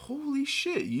like, holy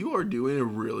shit, you are doing a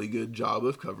really good job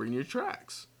of covering your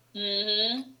tracks.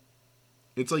 Mm-hmm.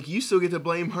 It's like you still get to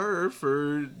blame her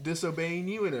for disobeying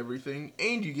you and everything,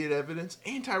 and you get evidence,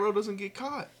 and Tyrell doesn't get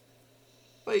caught.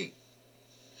 Like,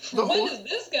 when does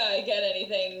this guy get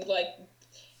anything, like,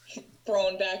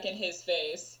 thrown back in his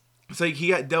face? It's like he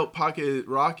got dealt pocket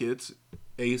rockets,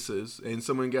 aces, and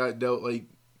someone got dealt, like,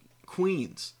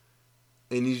 queens.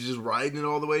 And he's just riding it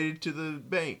all the way to the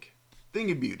bank.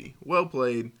 Thing of beauty. Well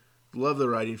played. Love the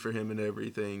writing for him and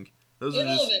everything.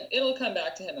 It'll come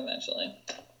back to him eventually.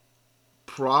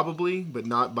 Probably, but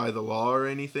not by the law or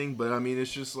anything. But, I mean,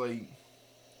 it's just like...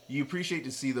 You appreciate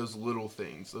to see those little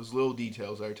things, those little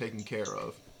details that are taken care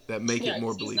of that make it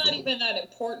more believable. He's not even that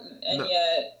important, and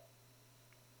yet...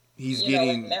 He's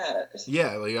getting... it matters.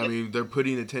 Yeah, like, I mean, they're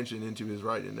putting attention into his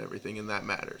writing and everything, and that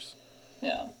matters.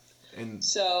 Yeah. And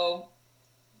so...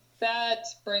 That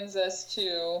brings us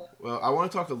to... Well, I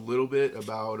want to talk a little bit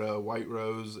about White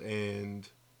Rose and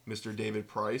Mr. David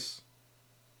Price.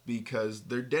 because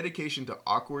their dedication to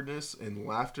awkwardness and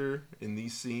laughter in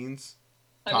these scenes,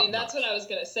 I top mean, that's notch. what I was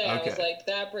going to say. I was Okay. like,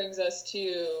 that brings us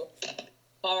to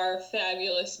our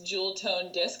fabulous jewel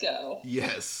tone disco.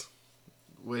 Yes.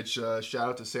 Which, shout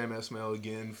out to Sam Esmail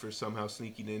again for somehow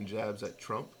sneaking in jabs at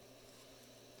Trump.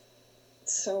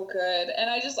 So good. And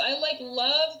I like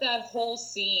love that whole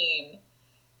scene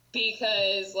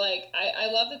because like I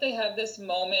love that they have this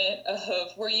moment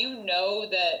of where you know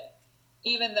that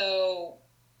even though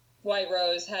White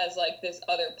Rose has like this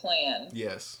other plan,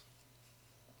 Yes.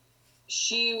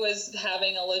 she was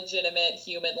having a legitimate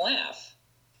human laugh.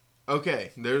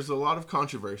 Okay, there's a lot of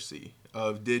controversy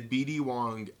of did BD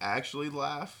Wong actually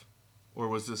laugh or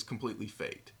was this completely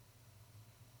faked?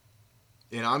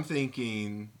 And I'm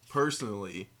thinking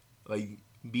personally, like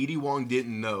BD Wong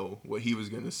didn't know what he was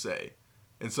going to say.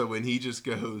 And so when he just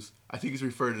goes, I think it's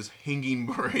referred as hanging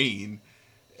brain,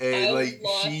 and I like she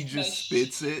lost my just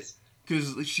spits it shit.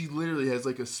 because she literally has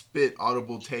like a spit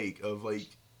audible take of like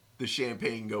the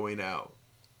champagne going out,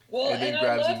 Well, and and then I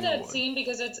grabs a love new that one. scene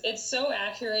because it's so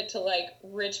accurate to like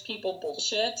rich people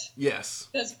bullshit. Yes.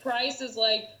 Because Price is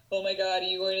like, "Oh my God, are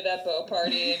you going to that boat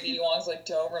party?" And BD Wong's like,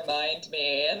 "Don't remind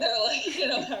me." And they're like,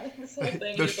 having this whole thing.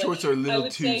 And Those he's like, shorts are a "I little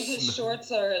would too say his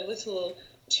shorts are a little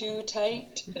too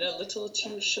tight and a little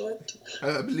too short."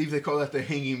 I believe they call that the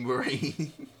hanging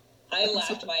brain. I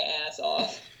laughed my ass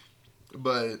off.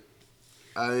 But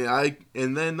I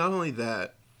and then not only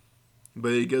that,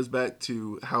 but it goes back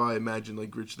to how I imagine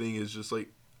like Rich Thing is just like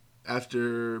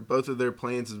after both of their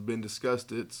plans have been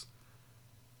discussed, it's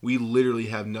we literally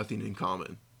have nothing in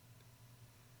common.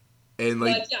 And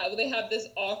like Like, yeah, they have this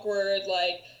awkward,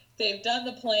 like, they've done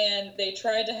the plan, they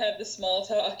tried to have the small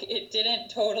talk, it didn't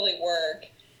totally work.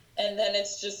 And then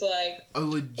it's just like, a well,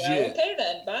 legit okay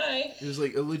then, bye. it was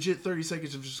like a legit 30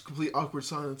 seconds of just complete awkward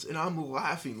silence and I'm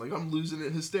laughing, like I'm losing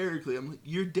it hysterically. I'm like,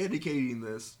 you're dedicating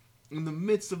this in the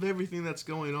midst of everything that's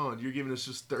going on. You're giving us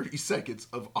just 30 seconds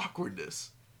of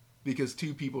awkwardness because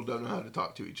two people don't know how to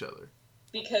talk to each other.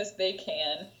 Because they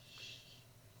can.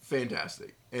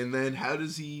 Fantastic. And then how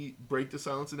does he break the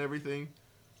silence and everything?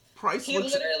 Price He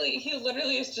looks.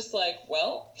 literally is just like,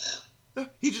 well,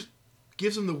 He just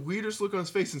gives him the weirdest look on his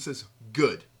face and says,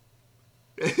 "Good."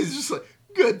 He's just like,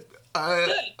 "Good.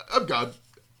 good. I'm gone.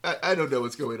 I don't know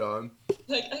what's going on."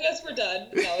 Like, I guess we're done.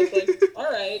 And I was like,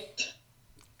 all right.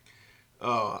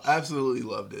 Oh, absolutely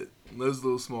loved it. Those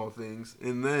little small things.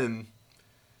 And then,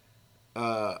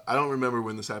 I don't remember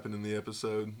when this happened in the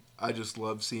episode. I just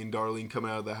love seeing Darlene come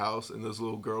out of the house and those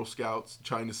little Girl Scouts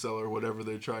trying to sell her whatever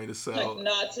they're trying to sell. Like,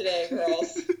 not today,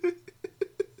 girls.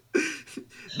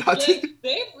 Not Like,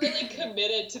 they've really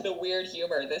committed to the weird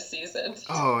humor this season.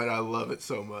 Oh, and I love it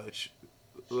so much.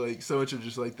 Like, so much of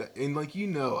just like that. And, like,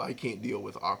 I can't deal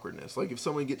with awkwardness. Like, if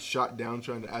someone gets shot down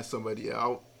trying to ask somebody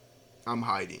out, I'm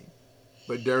hiding.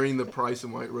 But during the Price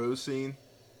and White Rose scene,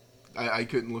 I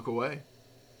couldn't look away.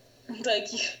 Like,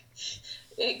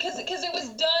 because it was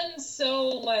done so,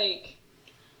 like,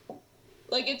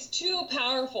 it's two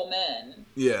powerful men,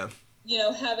 Yeah.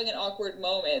 Having an awkward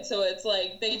moment. So it's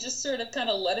like they just sort of kind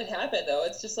of let it happen, though.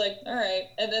 It's just like, all right,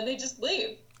 and then they just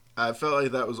leave. I felt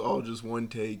like that was all just one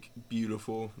take.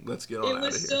 Beautiful. Let's get on It out of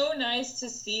was here. so nice to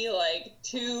see, like,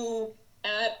 two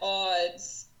at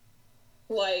odds,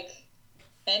 like,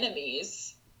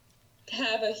 enemies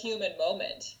have a human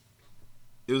moment.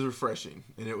 It was refreshing,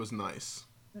 and it was nice.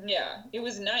 Yeah, it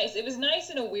was nice. It was nice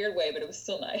in a weird way, but it was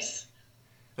still nice.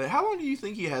 But how long do you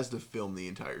think he has to film the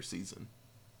entire season?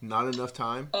 Not enough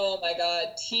time? Oh my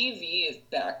God, TV is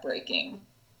backbreaking.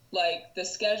 Like, the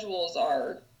schedules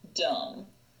are dumb.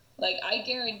 Like, I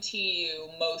guarantee you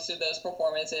most of those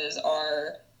performances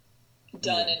are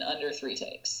done in under 3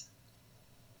 takes.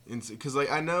 Because,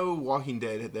 like, I know Walking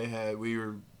Dead, we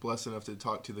were blessed enough to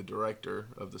talk to the director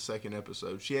of the second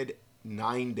episode. She had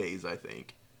 9 days, I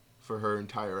think, for her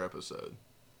entire episode.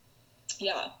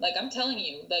 Yeah, like, I'm telling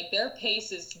you, like, their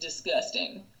pace is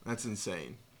disgusting. That's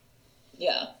insane.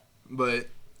 Yeah. But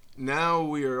now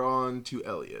we are on to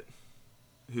Elliot,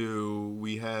 who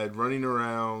we had running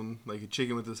around like a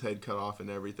chicken with his head cut off and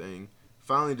everything.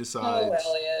 Finally decides. Oh,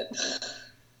 Elliot.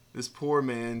 This poor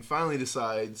man finally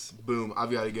decides, boom, I've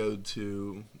got to go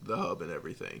to the hub and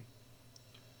everything.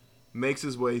 Makes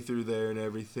his way through there and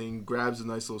everything, grabs a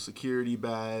nice little security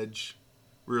badge,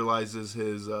 realizes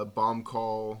his bomb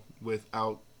call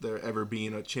without there ever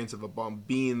being a chance of a bomb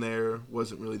being there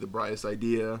wasn't really the brightest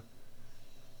idea.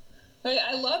 Like,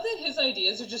 I love that his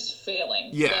ideas are just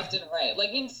failing left and right. Like,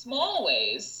 in small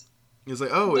ways. It's like,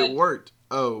 oh, it worked.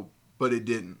 Oh, but it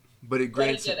didn't. But it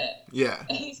grants him. Yeah.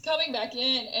 And he's coming back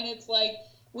in, and it's like,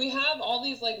 we have all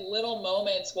these like little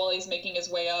moments while he's making his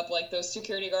way up, like those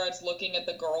security guards looking at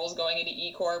the girls going into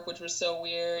E Corp, which was so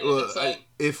weird. And Well, it's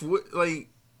like, like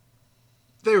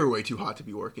they were way too hot to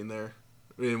be working there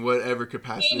in whatever hey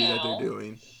capacity that they're now.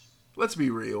 doing. Let's be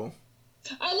real.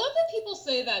 I love that people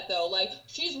say that though. Like,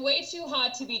 she's way too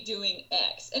hot to be doing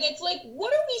X. And it's like,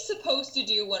 what are we supposed to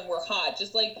do when we're hot?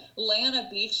 Just like lay on a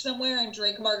beach somewhere and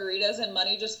drink margaritas and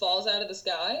money just falls out of the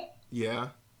sky? Yeah.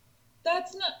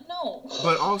 That's not, no.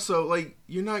 But also, like,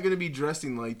 you're not going to be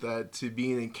dressing like that to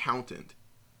be an accountant.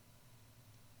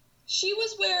 She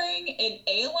was wearing an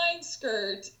A-line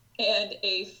skirt and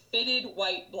a fitted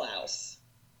white blouse.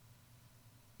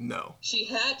 No. She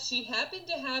happened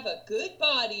to have a good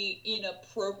body in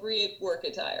appropriate work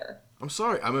attire. I'm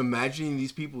sorry. I'm imagining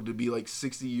these people to be like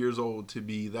 60 years old to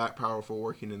be that powerful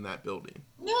working in that building.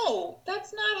 No,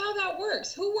 that's not how that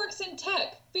works. Who works in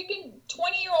tech? Freaking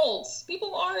 20-year-olds.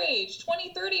 People our age,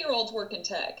 20, 30-year-olds work in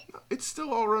tech. It's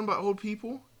still all run by old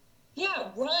people. Yeah,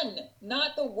 run,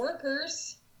 not the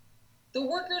workers. The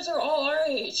workers are all our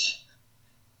age.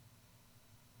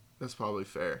 That's probably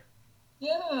fair.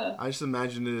 Yeah. I just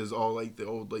imagined it as all like the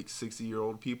old like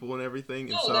 60-year-old people and everything.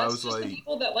 And No, so I that's was just like, the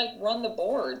people that like run the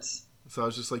boards. so I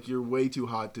was just like, you're way too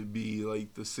hot to be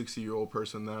like the 60-year-old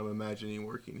person that I'm imagining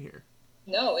working here.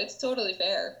 No, it's totally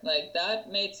fair. Like,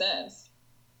 that made sense.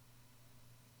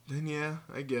 Then yeah,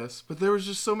 I guess. But there was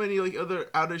just so many like other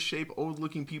out of shape, old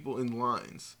looking people in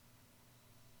lines.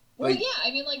 Well, Like, yeah,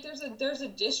 I mean, like, there's a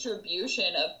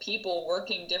distribution of people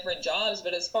working different jobs,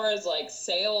 but as far as like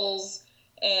sales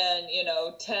and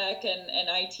tech and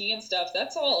IT and stuff,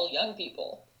 that's all young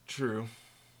people. true.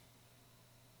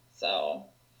 So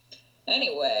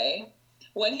anyway,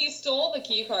 when he stole the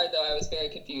key card, though, I was very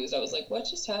confused. I was like, what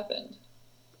just happened?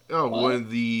 Oh, What? one of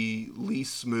the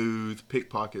least smooth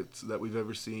pickpockets that we've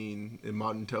ever seen in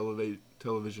modern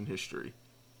television history.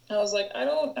 I was like, I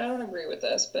don't agree with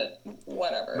this, but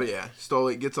whatever. But yeah, stole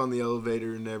it, gets on the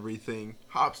elevator and everything,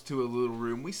 hops to a little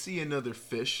room. We see another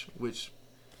fish, which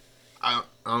I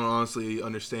don't honestly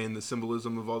understand the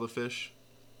symbolism of all the fish.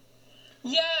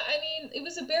 Yeah, I mean, it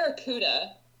was a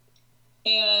barracuda.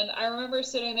 And I remember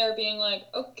sitting there being like,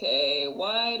 okay,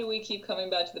 why do we keep coming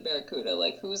back to the barracuda?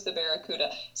 Like, who's the barracuda?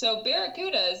 So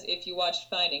barracudas, if you watched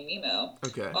Finding Nemo,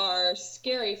 Okay. are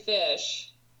scary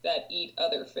fish that eat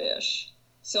other fish.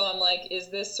 So I'm like, is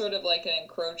this sort of like an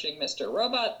encroaching Mr.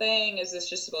 Robot thing? Is this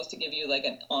just supposed to give you like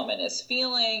an ominous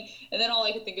feeling? And then all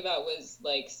I could think about was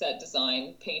like set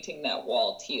design painting that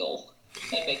wall teal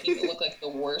and making it look like the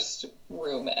worst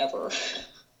room ever.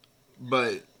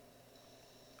 But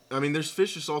I mean, there's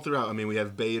fish just all throughout. I mean, we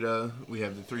have Beta, we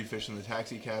have the three fish in the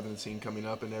taxi cabin scene coming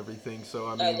up and everything. So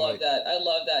I mean, I love that. I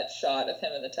love that shot of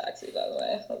him in the taxi, by the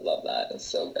way. I love that. It's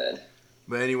so good.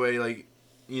 But anyway, like,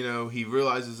 he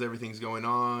realizes everything's going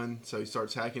on, so he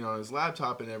starts hacking on his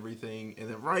laptop and everything, and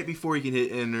then right before he can hit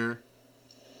enter,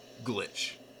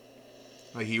 glitch.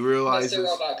 Like, he realizes... Mr.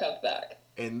 Robot comes back.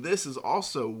 And this is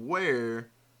also where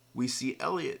we see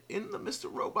Elliot in the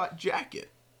Mr. Robot jacket.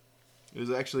 It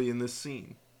was actually in this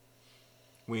scene,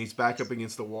 when he's back up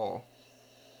against the wall.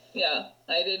 Yeah,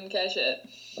 I didn't catch it.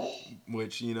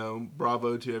 Which,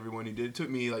 bravo to everyone who did. It took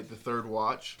me, like, the third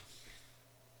watch.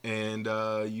 And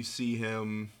you see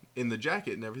him in the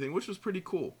jacket and everything, which was pretty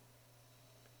cool.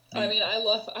 I mean, I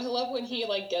love when he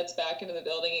like gets back into the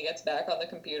building and gets back on the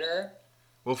computer.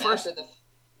 Well, first,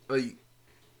 like,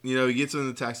 he gets in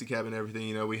the taxi cab and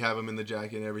everything. We have him in the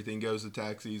jacket and everything. Goes to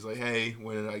taxi. He's like, "Hey,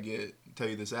 when did I tell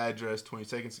you this address 20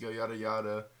 seconds ago? Yada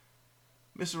yada."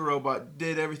 Mr. Robot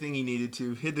did everything he needed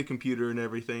to, hid the computer and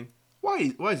everything. Why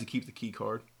does he keep the key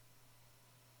card?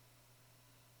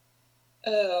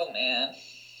 Oh man.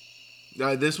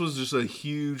 This was just a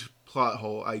huge plot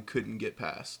hole I couldn't get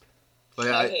past. Like,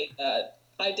 I hate that.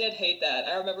 I did hate that.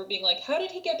 I remember being like, how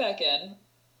did he get back in?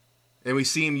 And we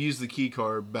see him use the key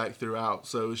card back throughout,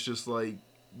 so it's just like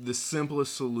the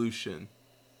simplest solution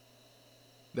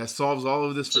that solves all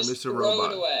of this for Just Mr. throw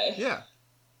Robot. it away. Yeah.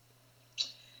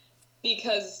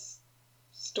 Because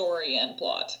story and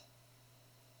plot.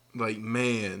 Like,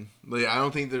 man. Like, I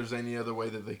don't think there's any other way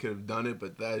that they could have done it,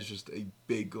 but that is just a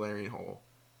big glaring hole.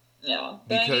 Yeah.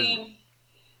 But I mean,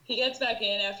 he gets back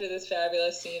in after this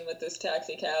fabulous scene with this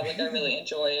taxi cab. Like, I really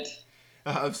enjoyed.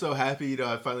 I'm so happy,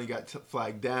 I finally got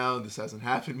flagged down. This hasn't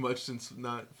happened much since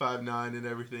 5'9" and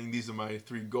everything. These are my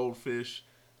 3 goldfish.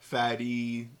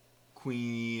 Fatty,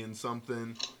 Queenie, and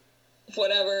something.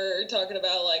 Whatever, talking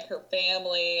about, like, her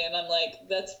family. And I'm like,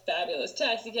 that's fabulous.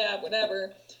 Taxi cab,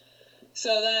 whatever.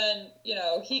 So then,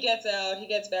 he gets out. He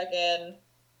gets back in.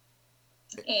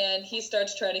 And he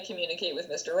starts trying to communicate with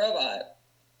Mr. Robot.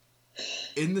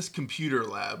 In this computer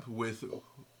lab with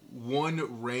one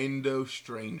rando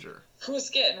stranger. Who's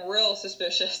getting real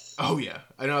suspicious. Oh, yeah.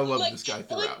 I know, I love this guy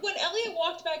throughout. Like, when Elliot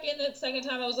walked back in that second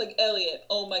time, I was like, Elliot,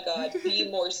 oh my god, be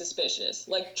more suspicious.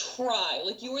 Like, try.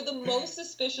 Like, you are the most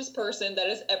suspicious person that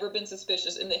has ever been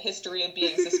suspicious in the history of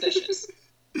being suspicious.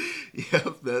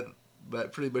 Yep,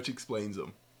 that pretty much explains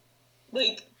him.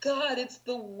 Like, God, it's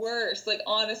the worst. Like,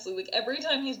 honestly, like, every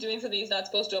time he's doing something he's not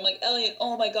supposed to, I'm like, Elliot,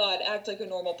 oh my god, act like a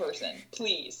normal person.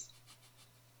 Please.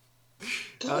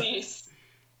 Please.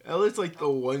 Elliot's like the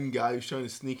one guy who's trying to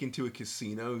sneak into a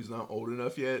casino who's not old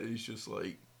enough yet, and he's just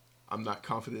like, I'm not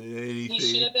confident in anything. He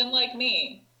should have been like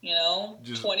me, you know?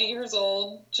 20 years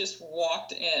old, just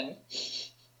walked in.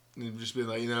 And just been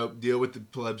like, deal with the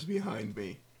plebs behind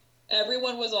me.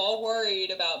 Everyone was all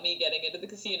worried about me getting into the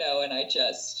casino, and I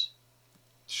just...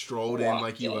 strolled in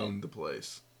like you owned the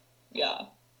place. Yeah,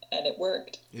 and it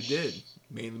worked. It did.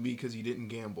 Mainly because you didn't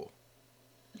gamble.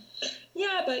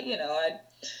 Yeah, but,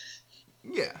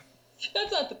 Yeah.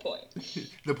 That's not the point.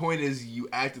 The point is you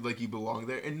acted like you belonged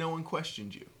there, and no one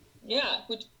questioned you. Yeah,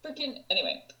 which freaking...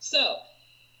 Anyway, so...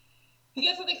 He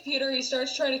gets on the computer, he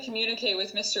starts trying to communicate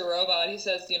with Mr. Robot. He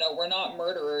says, we're not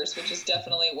murderers, which is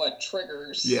definitely what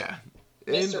triggers... Yeah.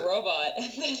 Mr. Robot,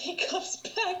 and then he comes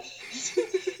back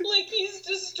like he's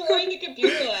destroying the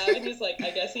computer lab, and he's like, I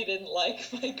guess he didn't like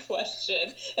my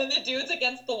question. And the dude's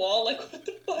against the wall, like, what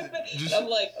the fuck? And I'm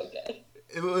like, okay.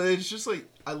 It's just like,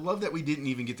 I love that we didn't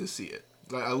even get to see it.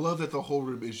 Like, I love that the whole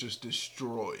room is just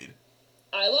destroyed.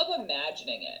 I love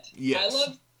imagining it. Yes. I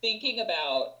love thinking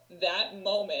about that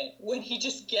moment when he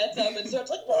just gets up and starts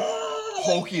like,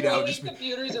 hulking out, just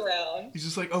computers around. He's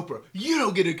just like, Oprah, you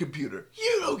don't get a computer.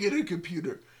 You don't get a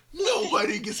computer.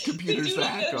 Nobody gets computers to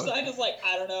hack on. The side is like,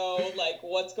 I don't know, like,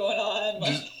 what's going on?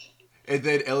 Like, and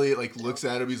then Elliot like looks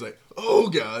at him. He's like, oh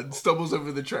god, stumbles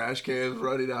over the trash cans,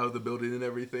 running out of the building and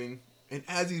everything. And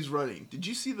as he's running, did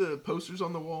you see the posters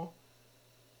on the wall?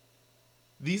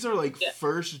 These are like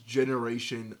first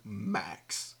generation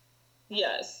Macs.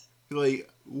 Yes. Like,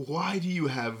 why do you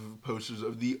have posters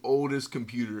of the oldest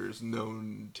computers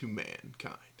known to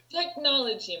mankind?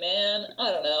 Technology, man. I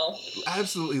don't know.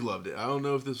 Absolutely loved it. I don't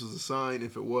know if this was a sign.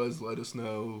 If it was, let us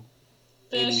know.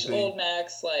 Fish, old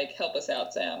Macs, like, help us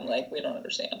out, Sam. Like, we don't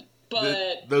understand.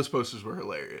 But... those posters were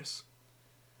hilarious.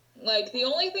 Like, the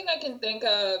only thing I can think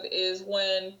of is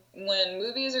when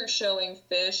movies are showing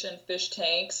fish and fish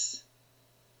tanks...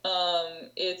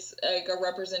 it's like a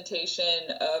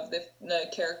representation of the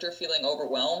character feeling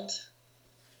overwhelmed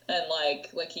and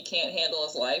like he can't handle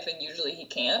his life, and usually he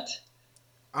can't.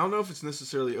 I don't know if it's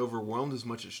necessarily overwhelmed as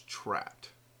much as trapped,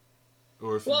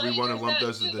 or if we want to lump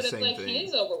those as the same thing. He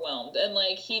is overwhelmed, and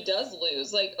like he does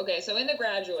lose. Like, okay, so in The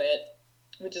Graduate,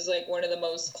 which is like one of the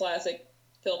most classic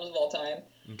films of all time.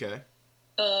 Okay.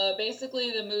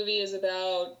 Basically the movie is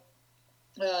about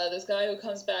this guy who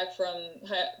comes back from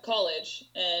college,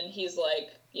 and he's like,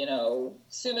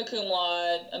 summa cum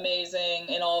laude, amazing,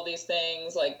 and all these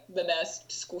things, like the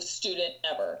best school student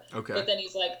ever. Okay. But then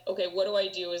he's like, okay, what do I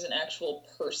do as an actual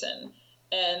person?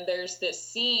 And there's this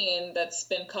scene that's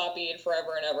been copied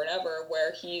forever and ever and ever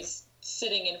where he's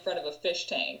sitting in front of a fish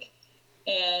tank.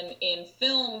 And in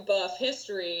film buff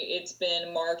history, it's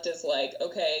been marked as like,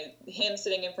 okay, him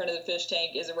sitting in front of the fish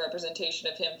tank is a representation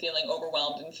of him feeling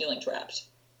overwhelmed and feeling trapped.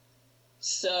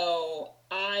 So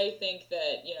I think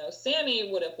that,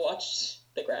 Sammy would have watched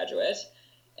The Graduate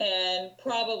and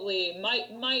probably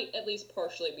might at least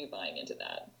partially be buying into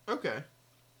that. Okay.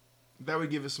 That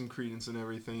would give us some credence and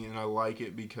everything, and I like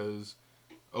it because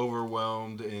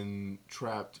overwhelmed and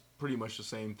trapped, pretty much the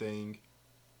same thing.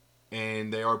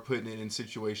 And they are putting it in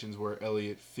situations where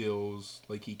Elliot feels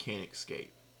like he can't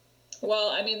escape. Well,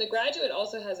 I mean, The Graduate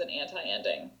also has an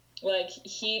anti-ending. Like,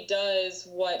 he does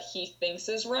what he thinks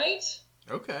is right.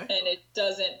 Okay. And it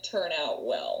doesn't turn out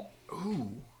well.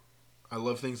 Ooh. I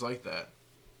love things like that.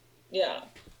 Yeah.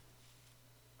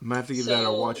 I'm going to have to give that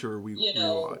a watch or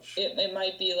rewatch. It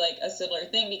might be, like, a similar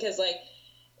thing because, like,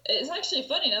 it's actually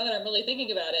funny now that I'm really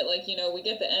thinking about it. Like, we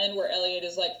get the end where Elliot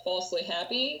is, like, falsely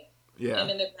happy. Yeah.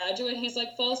 And in The Graduate, he's,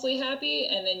 like, falsely happy.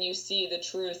 And then you see the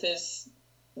truth is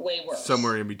way worse.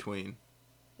 Somewhere in between.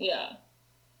 Yeah.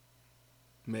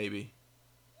 Maybe.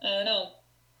 I don't know.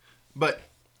 But,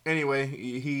 anyway,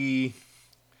 he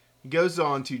goes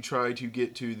on to try to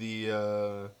get to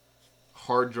the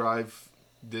hard drive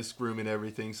disk room and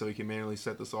everything so he can manually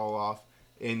set this all off.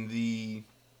 And the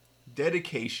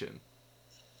dedication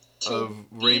of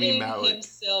Rami Malek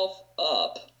himself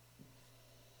up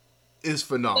is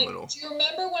phenomenal. Like, do you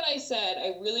remember when I said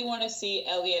I really want to see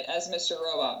Elliot as Mr.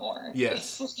 Robot more?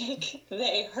 Yes.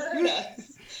 They heard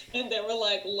us and they were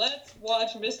like, let's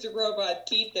watch Mr. Robot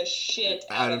beat the shit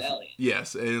out of Elliot.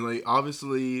 Yes, and like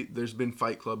obviously there's been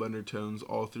Fight Club undertones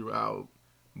all throughout,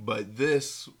 but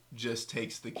this just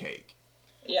takes the cake.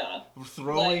 Yeah.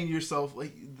 Throwing yourself,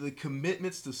 like, the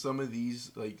commitments to some of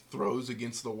these, like, throws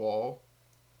against the wall,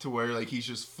 to where, like, he's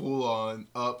just full on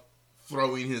up,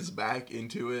 throwing his back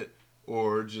into it,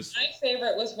 or just... My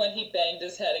favorite was when he banged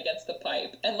his head against the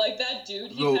pipe. And, like, that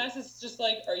dude he passes just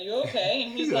like, are you okay?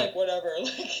 And he's like, whatever.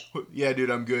 Like, yeah, dude,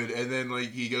 I'm good. And then,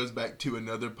 like, he goes back to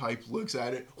another pipe, looks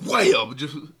at it, wham!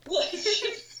 Just...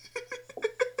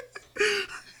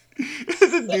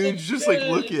 the dude's just, like,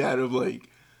 looking at him like,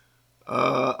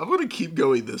 I'm going to keep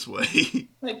going this way.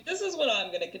 Like, this is what I'm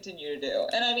going to continue to do.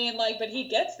 And I mean, like, but he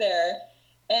gets there.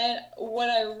 And what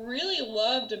I really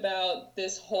loved about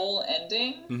this whole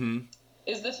ending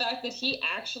is the fact that he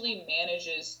actually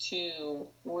manages to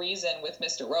reason with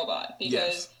Mr. Robot.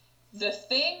 Because the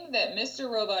thing that Mr.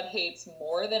 Robot hates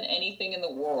more than anything in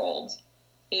the world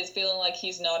is feeling like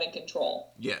he's not in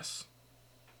control. Yes.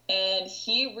 And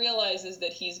he realizes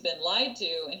that he's been lied to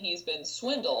and he's been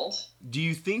swindled. Do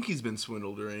you think he's been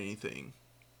swindled or anything?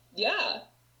 Yeah.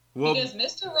 Well, because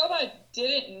Mr. Robot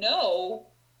didn't know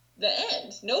the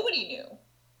end. Nobody knew.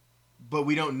 But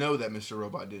we don't know that Mr.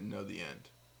 Robot didn't know the end.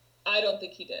 I don't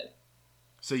think he did.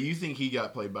 So you think he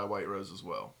got played by White Rose as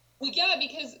well? Well, yeah,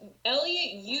 because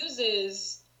Elliot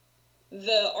uses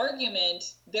the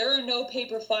argument, there are no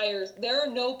paper files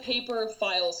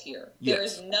here. Yes. There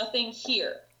is nothing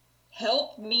here.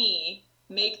 Help me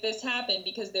make this happen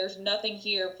because there's nothing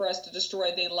here for us to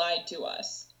destroy. They lied to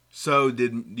us. So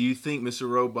do you think Mr.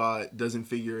 Robot doesn't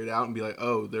figure it out and be like,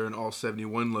 oh, they're in all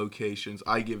 71 locations.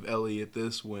 I give Elliot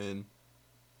this win,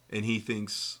 and he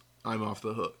thinks I'm off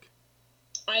the hook?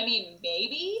 I mean,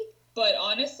 maybe, but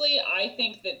honestly, I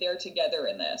think that they're together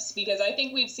in this because I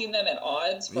think we've seen them at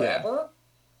odds forever,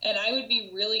 and I would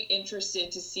be really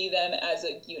interested to see them as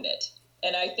a unit.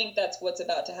 And I think that's what's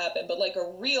about to happen, but like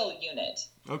a real unit.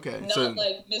 Okay. Not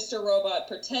like Mr. Robot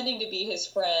pretending to be his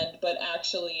friend, but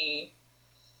actually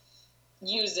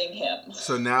using him.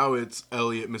 So now it's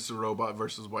Elliot, Mr. Robot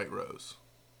versus White Rose.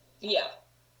 Yeah.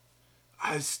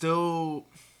 I still...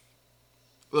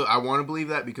 Look, I want to believe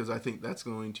that because I think that's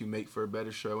going to make for a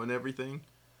better show and everything.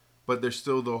 But there's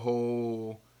still the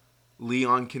whole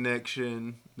Leon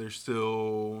connection. There's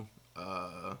still...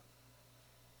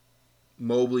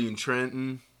 Mobley and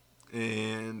Trenton,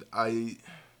 and I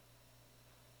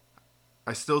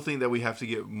still think that we have to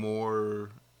get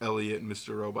more Elliot and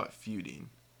Mr. Robot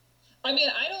feuding. I mean,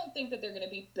 I don't think that they're going to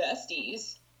be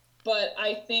besties, but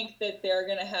I think that they're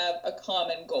going to have a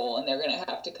common goal, and they're going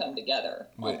to have to come together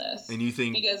on this. And you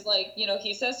think... Because, like, you know,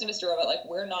 he says to Mr. Robot, like,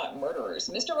 we're not murderers.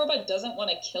 Mr. Robot doesn't want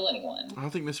to kill anyone. I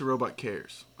don't think Mr. Robot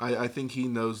cares. I think he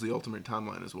knows the ultimate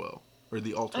timeline as well. Or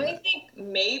the alternate. I think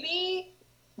maybe...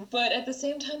 But at the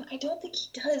same time, I don't think he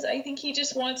does. I think he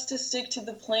just wants to stick to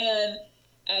the plan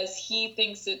as he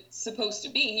thinks it's supposed to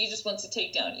be. He just wants to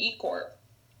take down E-Corp.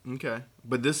 Okay.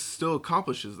 But this still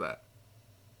accomplishes that.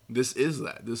 This is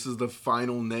that. This is the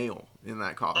final nail in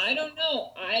that coffin. I don't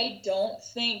know. I don't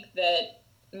think that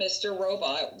Mr.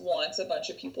 Robot wants a bunch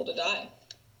of people to die.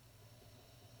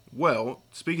 Well,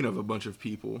 speaking of a bunch of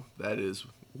people, that is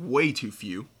way too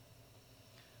few.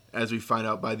 As we find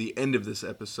out by the end of this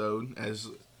episode, as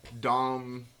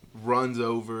Dom runs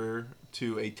over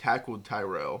to attack with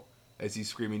Tyrell, as he's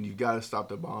screaming, "You've got to stop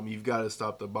the bomb! You've got to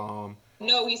stop the bomb!"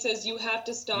 No, he says you have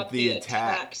to stop the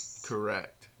attacks.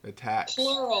 Correct. Attacks.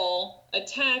 Plural.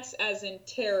 Attacks as in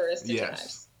terrorist attacks.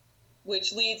 Yes.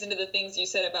 Which leads into the things you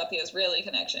said about the Israeli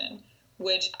connection,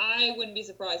 which I wouldn't be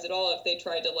surprised at all if they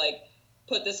tried to, like,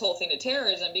 put this whole thing to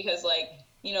terrorism because, like,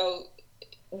 you know...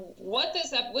 What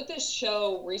this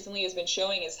show recently has been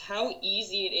showing is how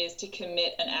easy it is to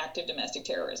commit an act of domestic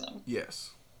terrorism. Yes.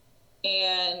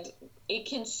 And it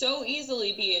can so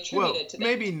easily be attributed to that.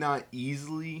 Maybe not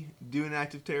easily do an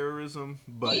act of terrorism,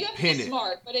 but you have to be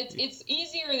smart, but it's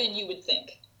easier than you would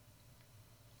think.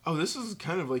 Oh, this is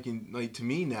kind of like to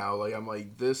me now, like I'm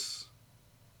like this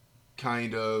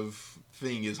kind of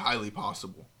thing is highly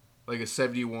possible. Like a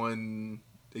 71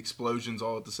 explosions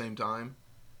all at the same time.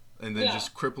 And then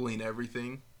just crippling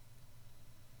everything.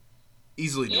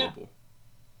 Easily doable.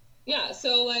 Yeah,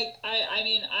 so, like, I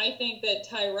mean, I think that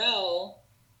Tyrell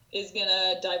is going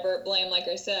to divert blame, like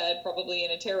I said, probably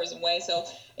in a terrorism way. So,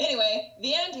 anyway,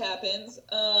 the end happens.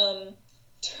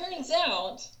 Turns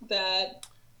out that...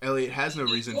 Elliot has no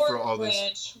reason for all this.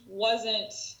 Branch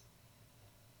wasn't...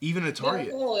 Even a target.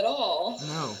 Their goal at all.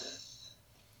 No.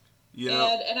 You know,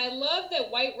 know, and I love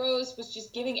that White Rose was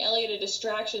just giving Elliot a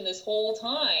distraction this whole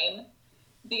time.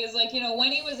 Because, like, you know,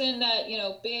 when he was in that, you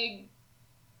know, big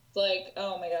like,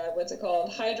 oh my god, what's it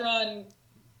called? Hydron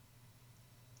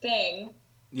thing.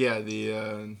 Yeah,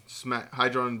 the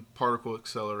Hadron Particle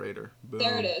Accelerator.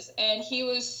 There it Boom. is. And he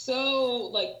was so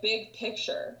like big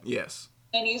picture. Yes.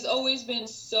 And he's always been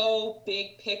so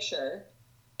big picture.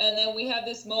 And then we have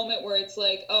this moment where it's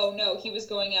like, oh no, he was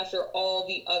going after all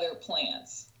the other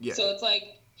plans. Yeah. So it's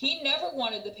like he never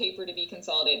wanted the paper to be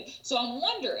consolidated. So I'm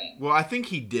wondering. Well, I think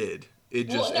he did. It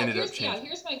just ended up changing. Yeah,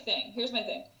 here's my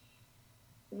thing.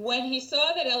 When he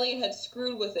saw that Elliot had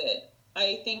screwed with it,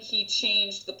 I think he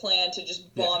changed the plan to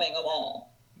just bombing them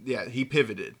all. Yeah, he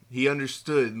pivoted. He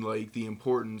understood like the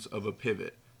importance of a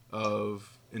pivot,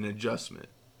 of an adjustment.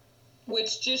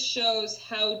 Which just shows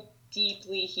how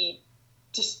deeply he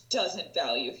just doesn't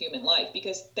value human life,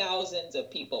 because thousands of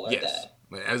people are dead.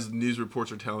 Like, as news reports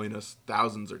are telling us,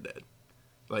 thousands are dead.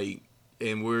 Like,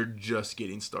 and we're just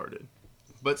getting started.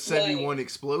 But 71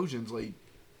 explosions, like,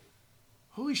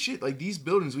 holy shit, like these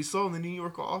buildings we saw in the New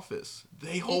York office,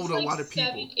 they hold a lot of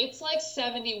people. It's like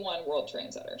 71 World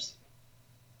Trade Centers.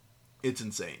 It's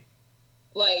insane.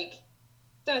 Like,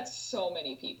 that's so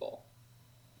many people.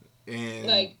 And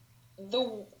like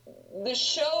the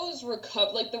show's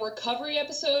the recovery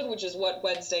episode, which is what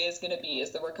Wednesday is going to be,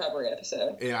 is the recovery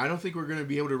episode. Yeah, I don't think we're going to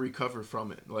be able to recover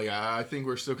from it. Like, I think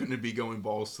we're still going to be going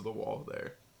balls to the wall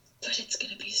there. But it's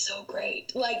going to be so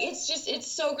great. Like,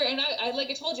 it's so great. And I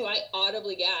like I told you, I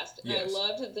audibly gasped. And I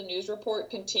loved that the news report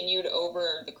continued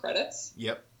over the credits.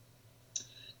 Yep.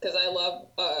 Because I love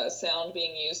sound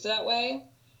being used that way.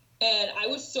 And I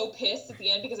was so pissed at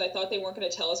the end because I thought they weren't going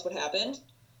to tell us what happened.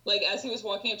 Like, as he was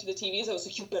walking up to the TVs, I was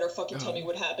like, you better fucking tell me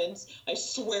what happens. I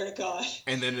swear to God.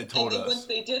 And then it told us. And then once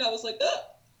they did, I was like,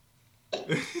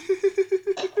 ugh.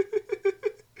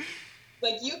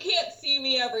 Like, you can't see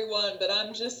me, everyone, but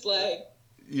I'm just like...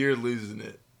 You're losing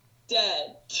it.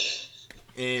 Dead.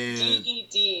 And...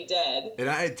 DED, dead. And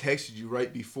I had texted you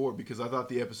right before because I thought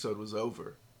the episode was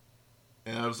over.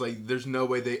 And I was like, there's no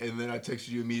way they... And then I texted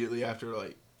you immediately after,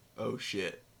 like, oh,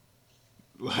 shit.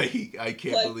 Like, I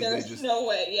can't believe they just... There's no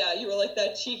way. Yeah, you were like,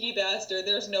 that cheeky bastard.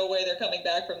 There's no way they're coming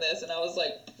back from this. And I was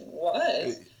like,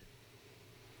 what?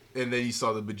 And then you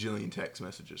saw the bajillion text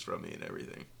messages from me and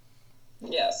everything.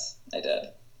 Yes, I did.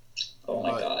 Oh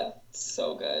my God.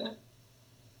 So good.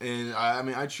 And I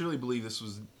mean, I truly believe this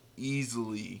was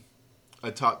easily a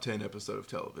top 10 episode of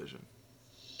television.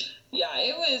 Yeah,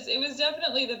 it was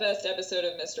definitely the best episode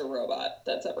of Mr. Robot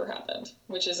that's ever happened,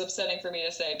 which is upsetting for me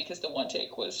to say because the one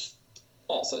take was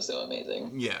also so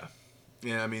amazing. Yeah.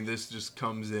 Yeah, I mean, this just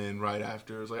comes in right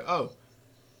after. It's like, oh,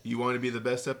 you want to be the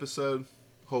best episode?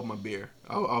 Hold my beer.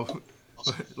 I'll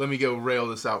let me go rail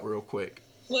this out real quick.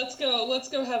 Let's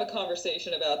go have a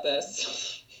conversation about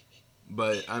this.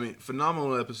 But, I mean,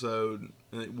 phenomenal episode.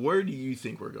 Where do you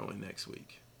think we're going next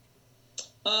week?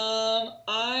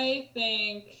 I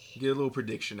think... Get a little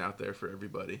prediction out there for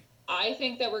everybody. I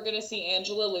think that we're going to see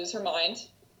Angela lose her mind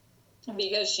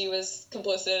because she was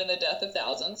complicit in the death of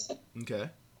thousands. Okay.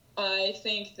 I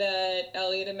think that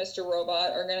Elliot and Mr.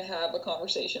 Robot are going to have a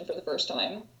conversation for the first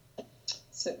time,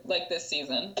 so, like this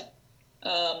season.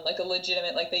 Like a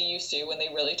legitimate, like they used to when they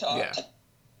really talked.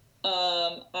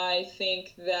 Yeah. I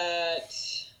think that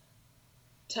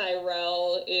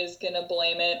Tyrell is going to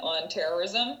blame it on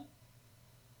terrorism.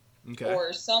 Okay.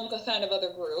 Or some kind of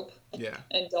other group. Yeah.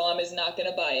 And Dom is not going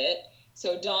to buy it.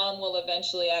 So Dom will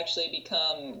eventually actually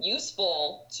become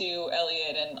useful to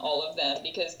Elliot and all of them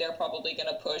because they're probably going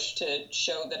to push to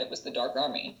show that it was the Dark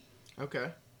Army.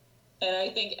 Okay. And I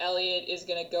think Elliot is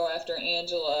going to go after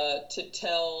Angela to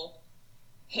tell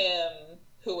him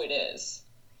who it is.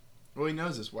 Well, he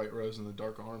knows it's White Rose and the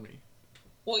Dark Army.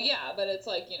 Well, yeah, but it's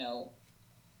like,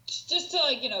 just to,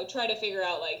 like, try to figure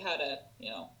out, like, how to,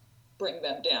 bring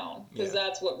them down. Because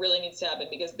that's what really needs to happen,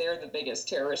 because they're the biggest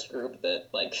terrorist group that,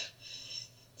 like,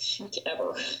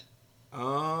 ever.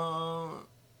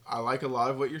 I like a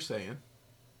lot of what you're saying.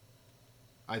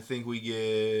 I think we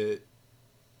get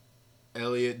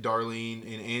Elliot, Darlene,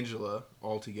 and Angela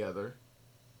all together,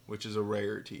 which is a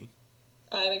rarity.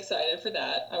 I'm excited for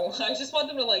that. I just want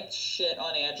them to, like, shit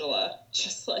on Angela.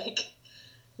 Just, like,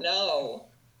 no.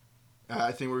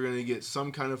 I think we're going to get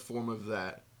some kind of form of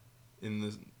that in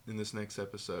this next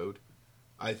episode.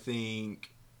 I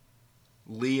think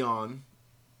Leon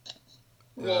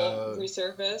will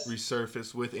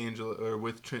resurface with Angela or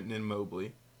with Trenton and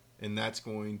Mobley, and that's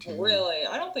going to... Really?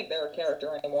 I don't think they're a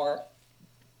character anymore.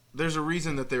 There's a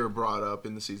reason that they were brought up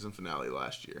in the season finale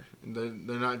last year. And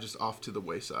they're not just off to the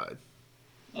wayside.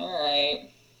 Alright.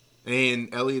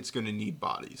 And Elliot's going to need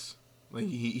bodies. Like,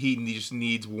 he just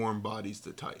needs warm bodies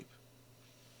to type.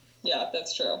 Yeah,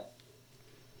 that's true.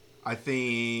 I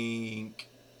think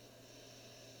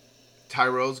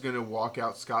Tyrell's going to walk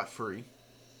out scot-free.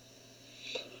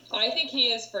 I think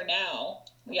he is for now.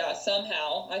 Yeah,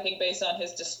 somehow. I think based on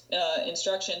his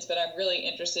instructions, but I'm really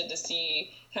interested to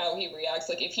see how he reacts.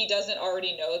 Like, if he doesn't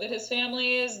already know that his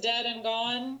family is dead and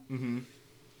gone,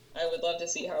 I would love to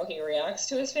see how he reacts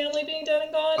to his family being dead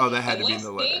and gone. Oh, that had to be in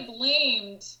the letter. Unless they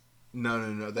blamed...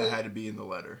 No. That had to be in the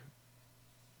letter.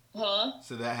 Huh?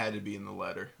 So that had to be in the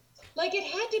letter. Like, it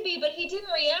had to be, but he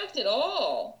didn't react at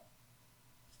all.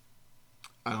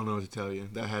 I don't know what to tell you.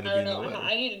 That had to be in the letter.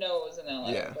 I need to know what was in that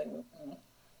letter. Yeah.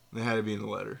 That had to be in the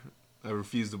letter. I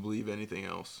refuse to believe anything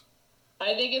else.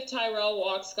 I think if Tyrell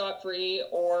walks scot-free,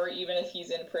 or even if he's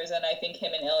in prison, I think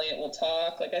him and Elliot will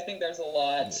talk. Like, I think there's a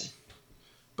lot. Yeah.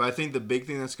 But I think the big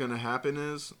thing that's going to happen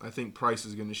is, I think Price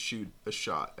is going to shoot a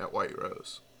shot at White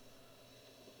Rose.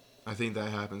 I think that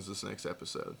happens this next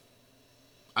episode.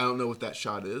 I don't know what that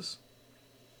shot is.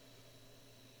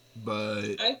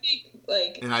 But... I think,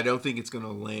 like... And I don't think it's going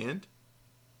to land.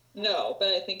 No, but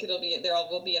I think there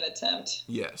will be an attempt.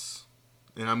 Yes.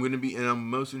 And I'm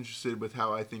most interested with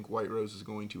how I think White Rose is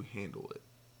going to handle it.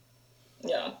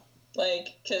 Yeah.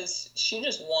 Like, because she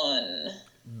just won.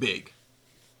 Big.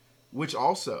 Which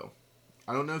also,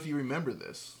 I don't know if you remember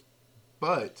this,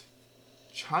 but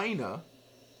China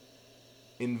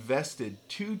invested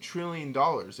 $2 trillion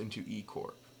into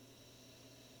E-Corp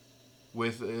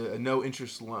with a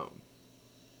no-interest loan.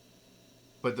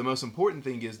 But the most important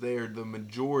thing is they're the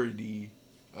majority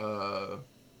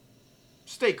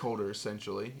stakeholder,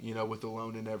 essentially, with the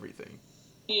loan and everything.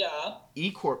 Yeah.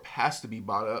 E-Corp has to be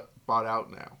bought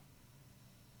out now.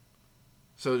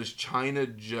 So does China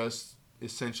just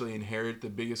essentially inherit the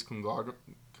biggest conglomerate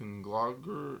in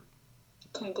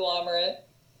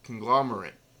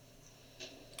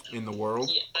the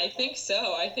world? Yeah, I think so.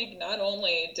 I think not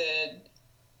only did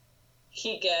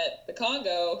he get the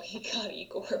Congo, he got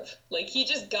E-Corp. Like, he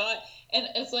just got... And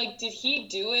it's like, did he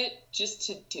do it just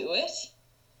to do it?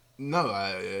 No,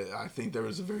 I think there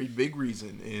was a very big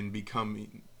reason in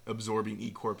absorbing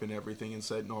E-Corp and everything and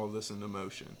setting all this into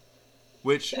motion.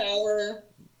 Which... Power,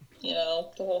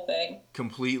 the whole thing.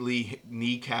 Completely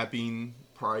kneecapping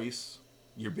Price,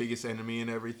 your biggest enemy and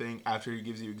everything, after he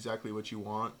gives you exactly what you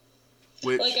want.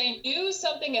 Which... Like, I knew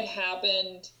something had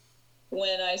happened...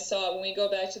 when we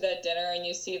go back to that dinner and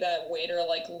you see that waiter,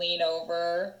 like, lean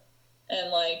over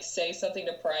and, like, say something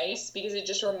to Price, because it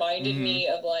just reminded me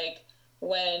of, like,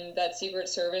 when that Secret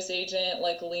Service agent,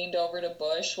 like, leaned over to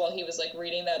Bush while he was, like,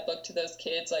 reading that book to those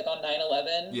kids, like, on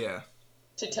 9/11. Yeah.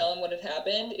 To tell him what had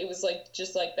happened. It was, like,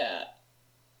 just like that.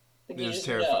 Like, it was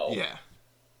terrifying. Yeah.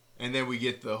 And then we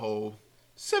get the whole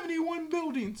 71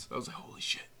 buildings. I was like, holy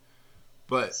shit.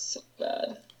 But... so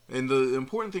bad. And the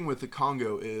important thing with the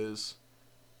Congo is...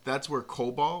 that's where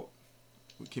cobalt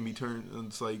can be turned.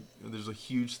 It's like there's a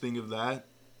huge thing of that,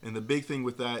 and the big thing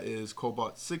with that is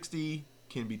cobalt-60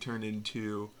 can be turned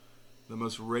into the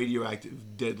most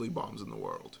radioactive, deadly bombs in the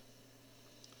world.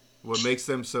 What makes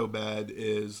them so bad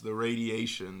is the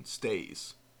radiation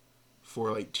stays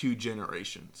for like 2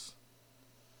 generations.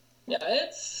 Yeah,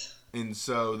 and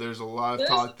so there's a lot of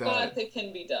talk that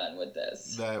can be done with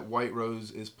this. That White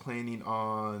Rose is planning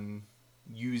on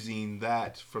using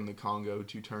that from the Congo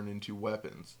to turn into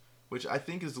weapons, which I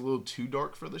think is a little too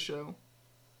dark for the show.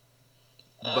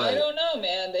 But, I don't know,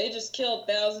 man. They just killed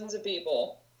thousands of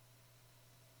people.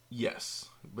 Yes,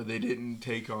 but they didn't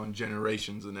take on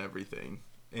generations and everything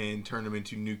and turn them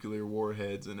into nuclear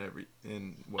warheads and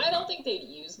whatnot. I don't think they'd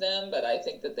use them, but I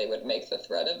think that they would make the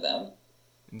threat of them.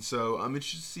 And so I'm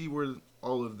interested to see where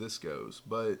all of this goes.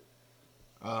 But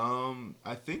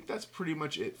I think that's pretty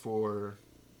much it for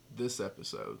this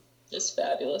episode. Just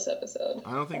fabulous episode.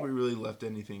 I don't think we really left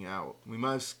anything out. We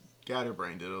might have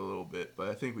scatterbrained it a little bit, but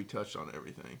I think we touched on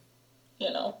everything.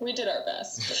 We did our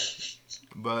best.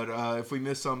 But if we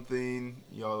missed something,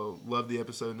 y'all love the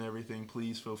episode and everything,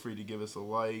 please feel free to give us a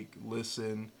like,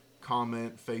 listen,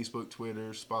 comment, Facebook, Twitter,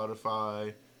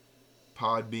 Spotify,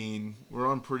 Podbean. We're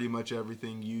on pretty much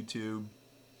everything, YouTube.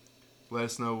 Let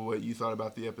us know what you thought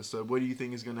about the episode. What do you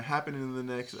think is going to happen in the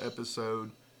next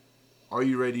episode? Are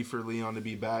you ready for Leon to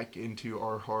be back into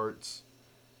our hearts?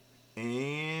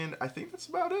 And I think that's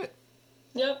about it.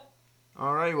 Yep.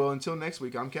 All right, well, until next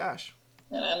week, I'm Cash.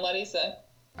 And I'm Larissa.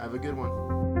 Have a good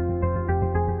one.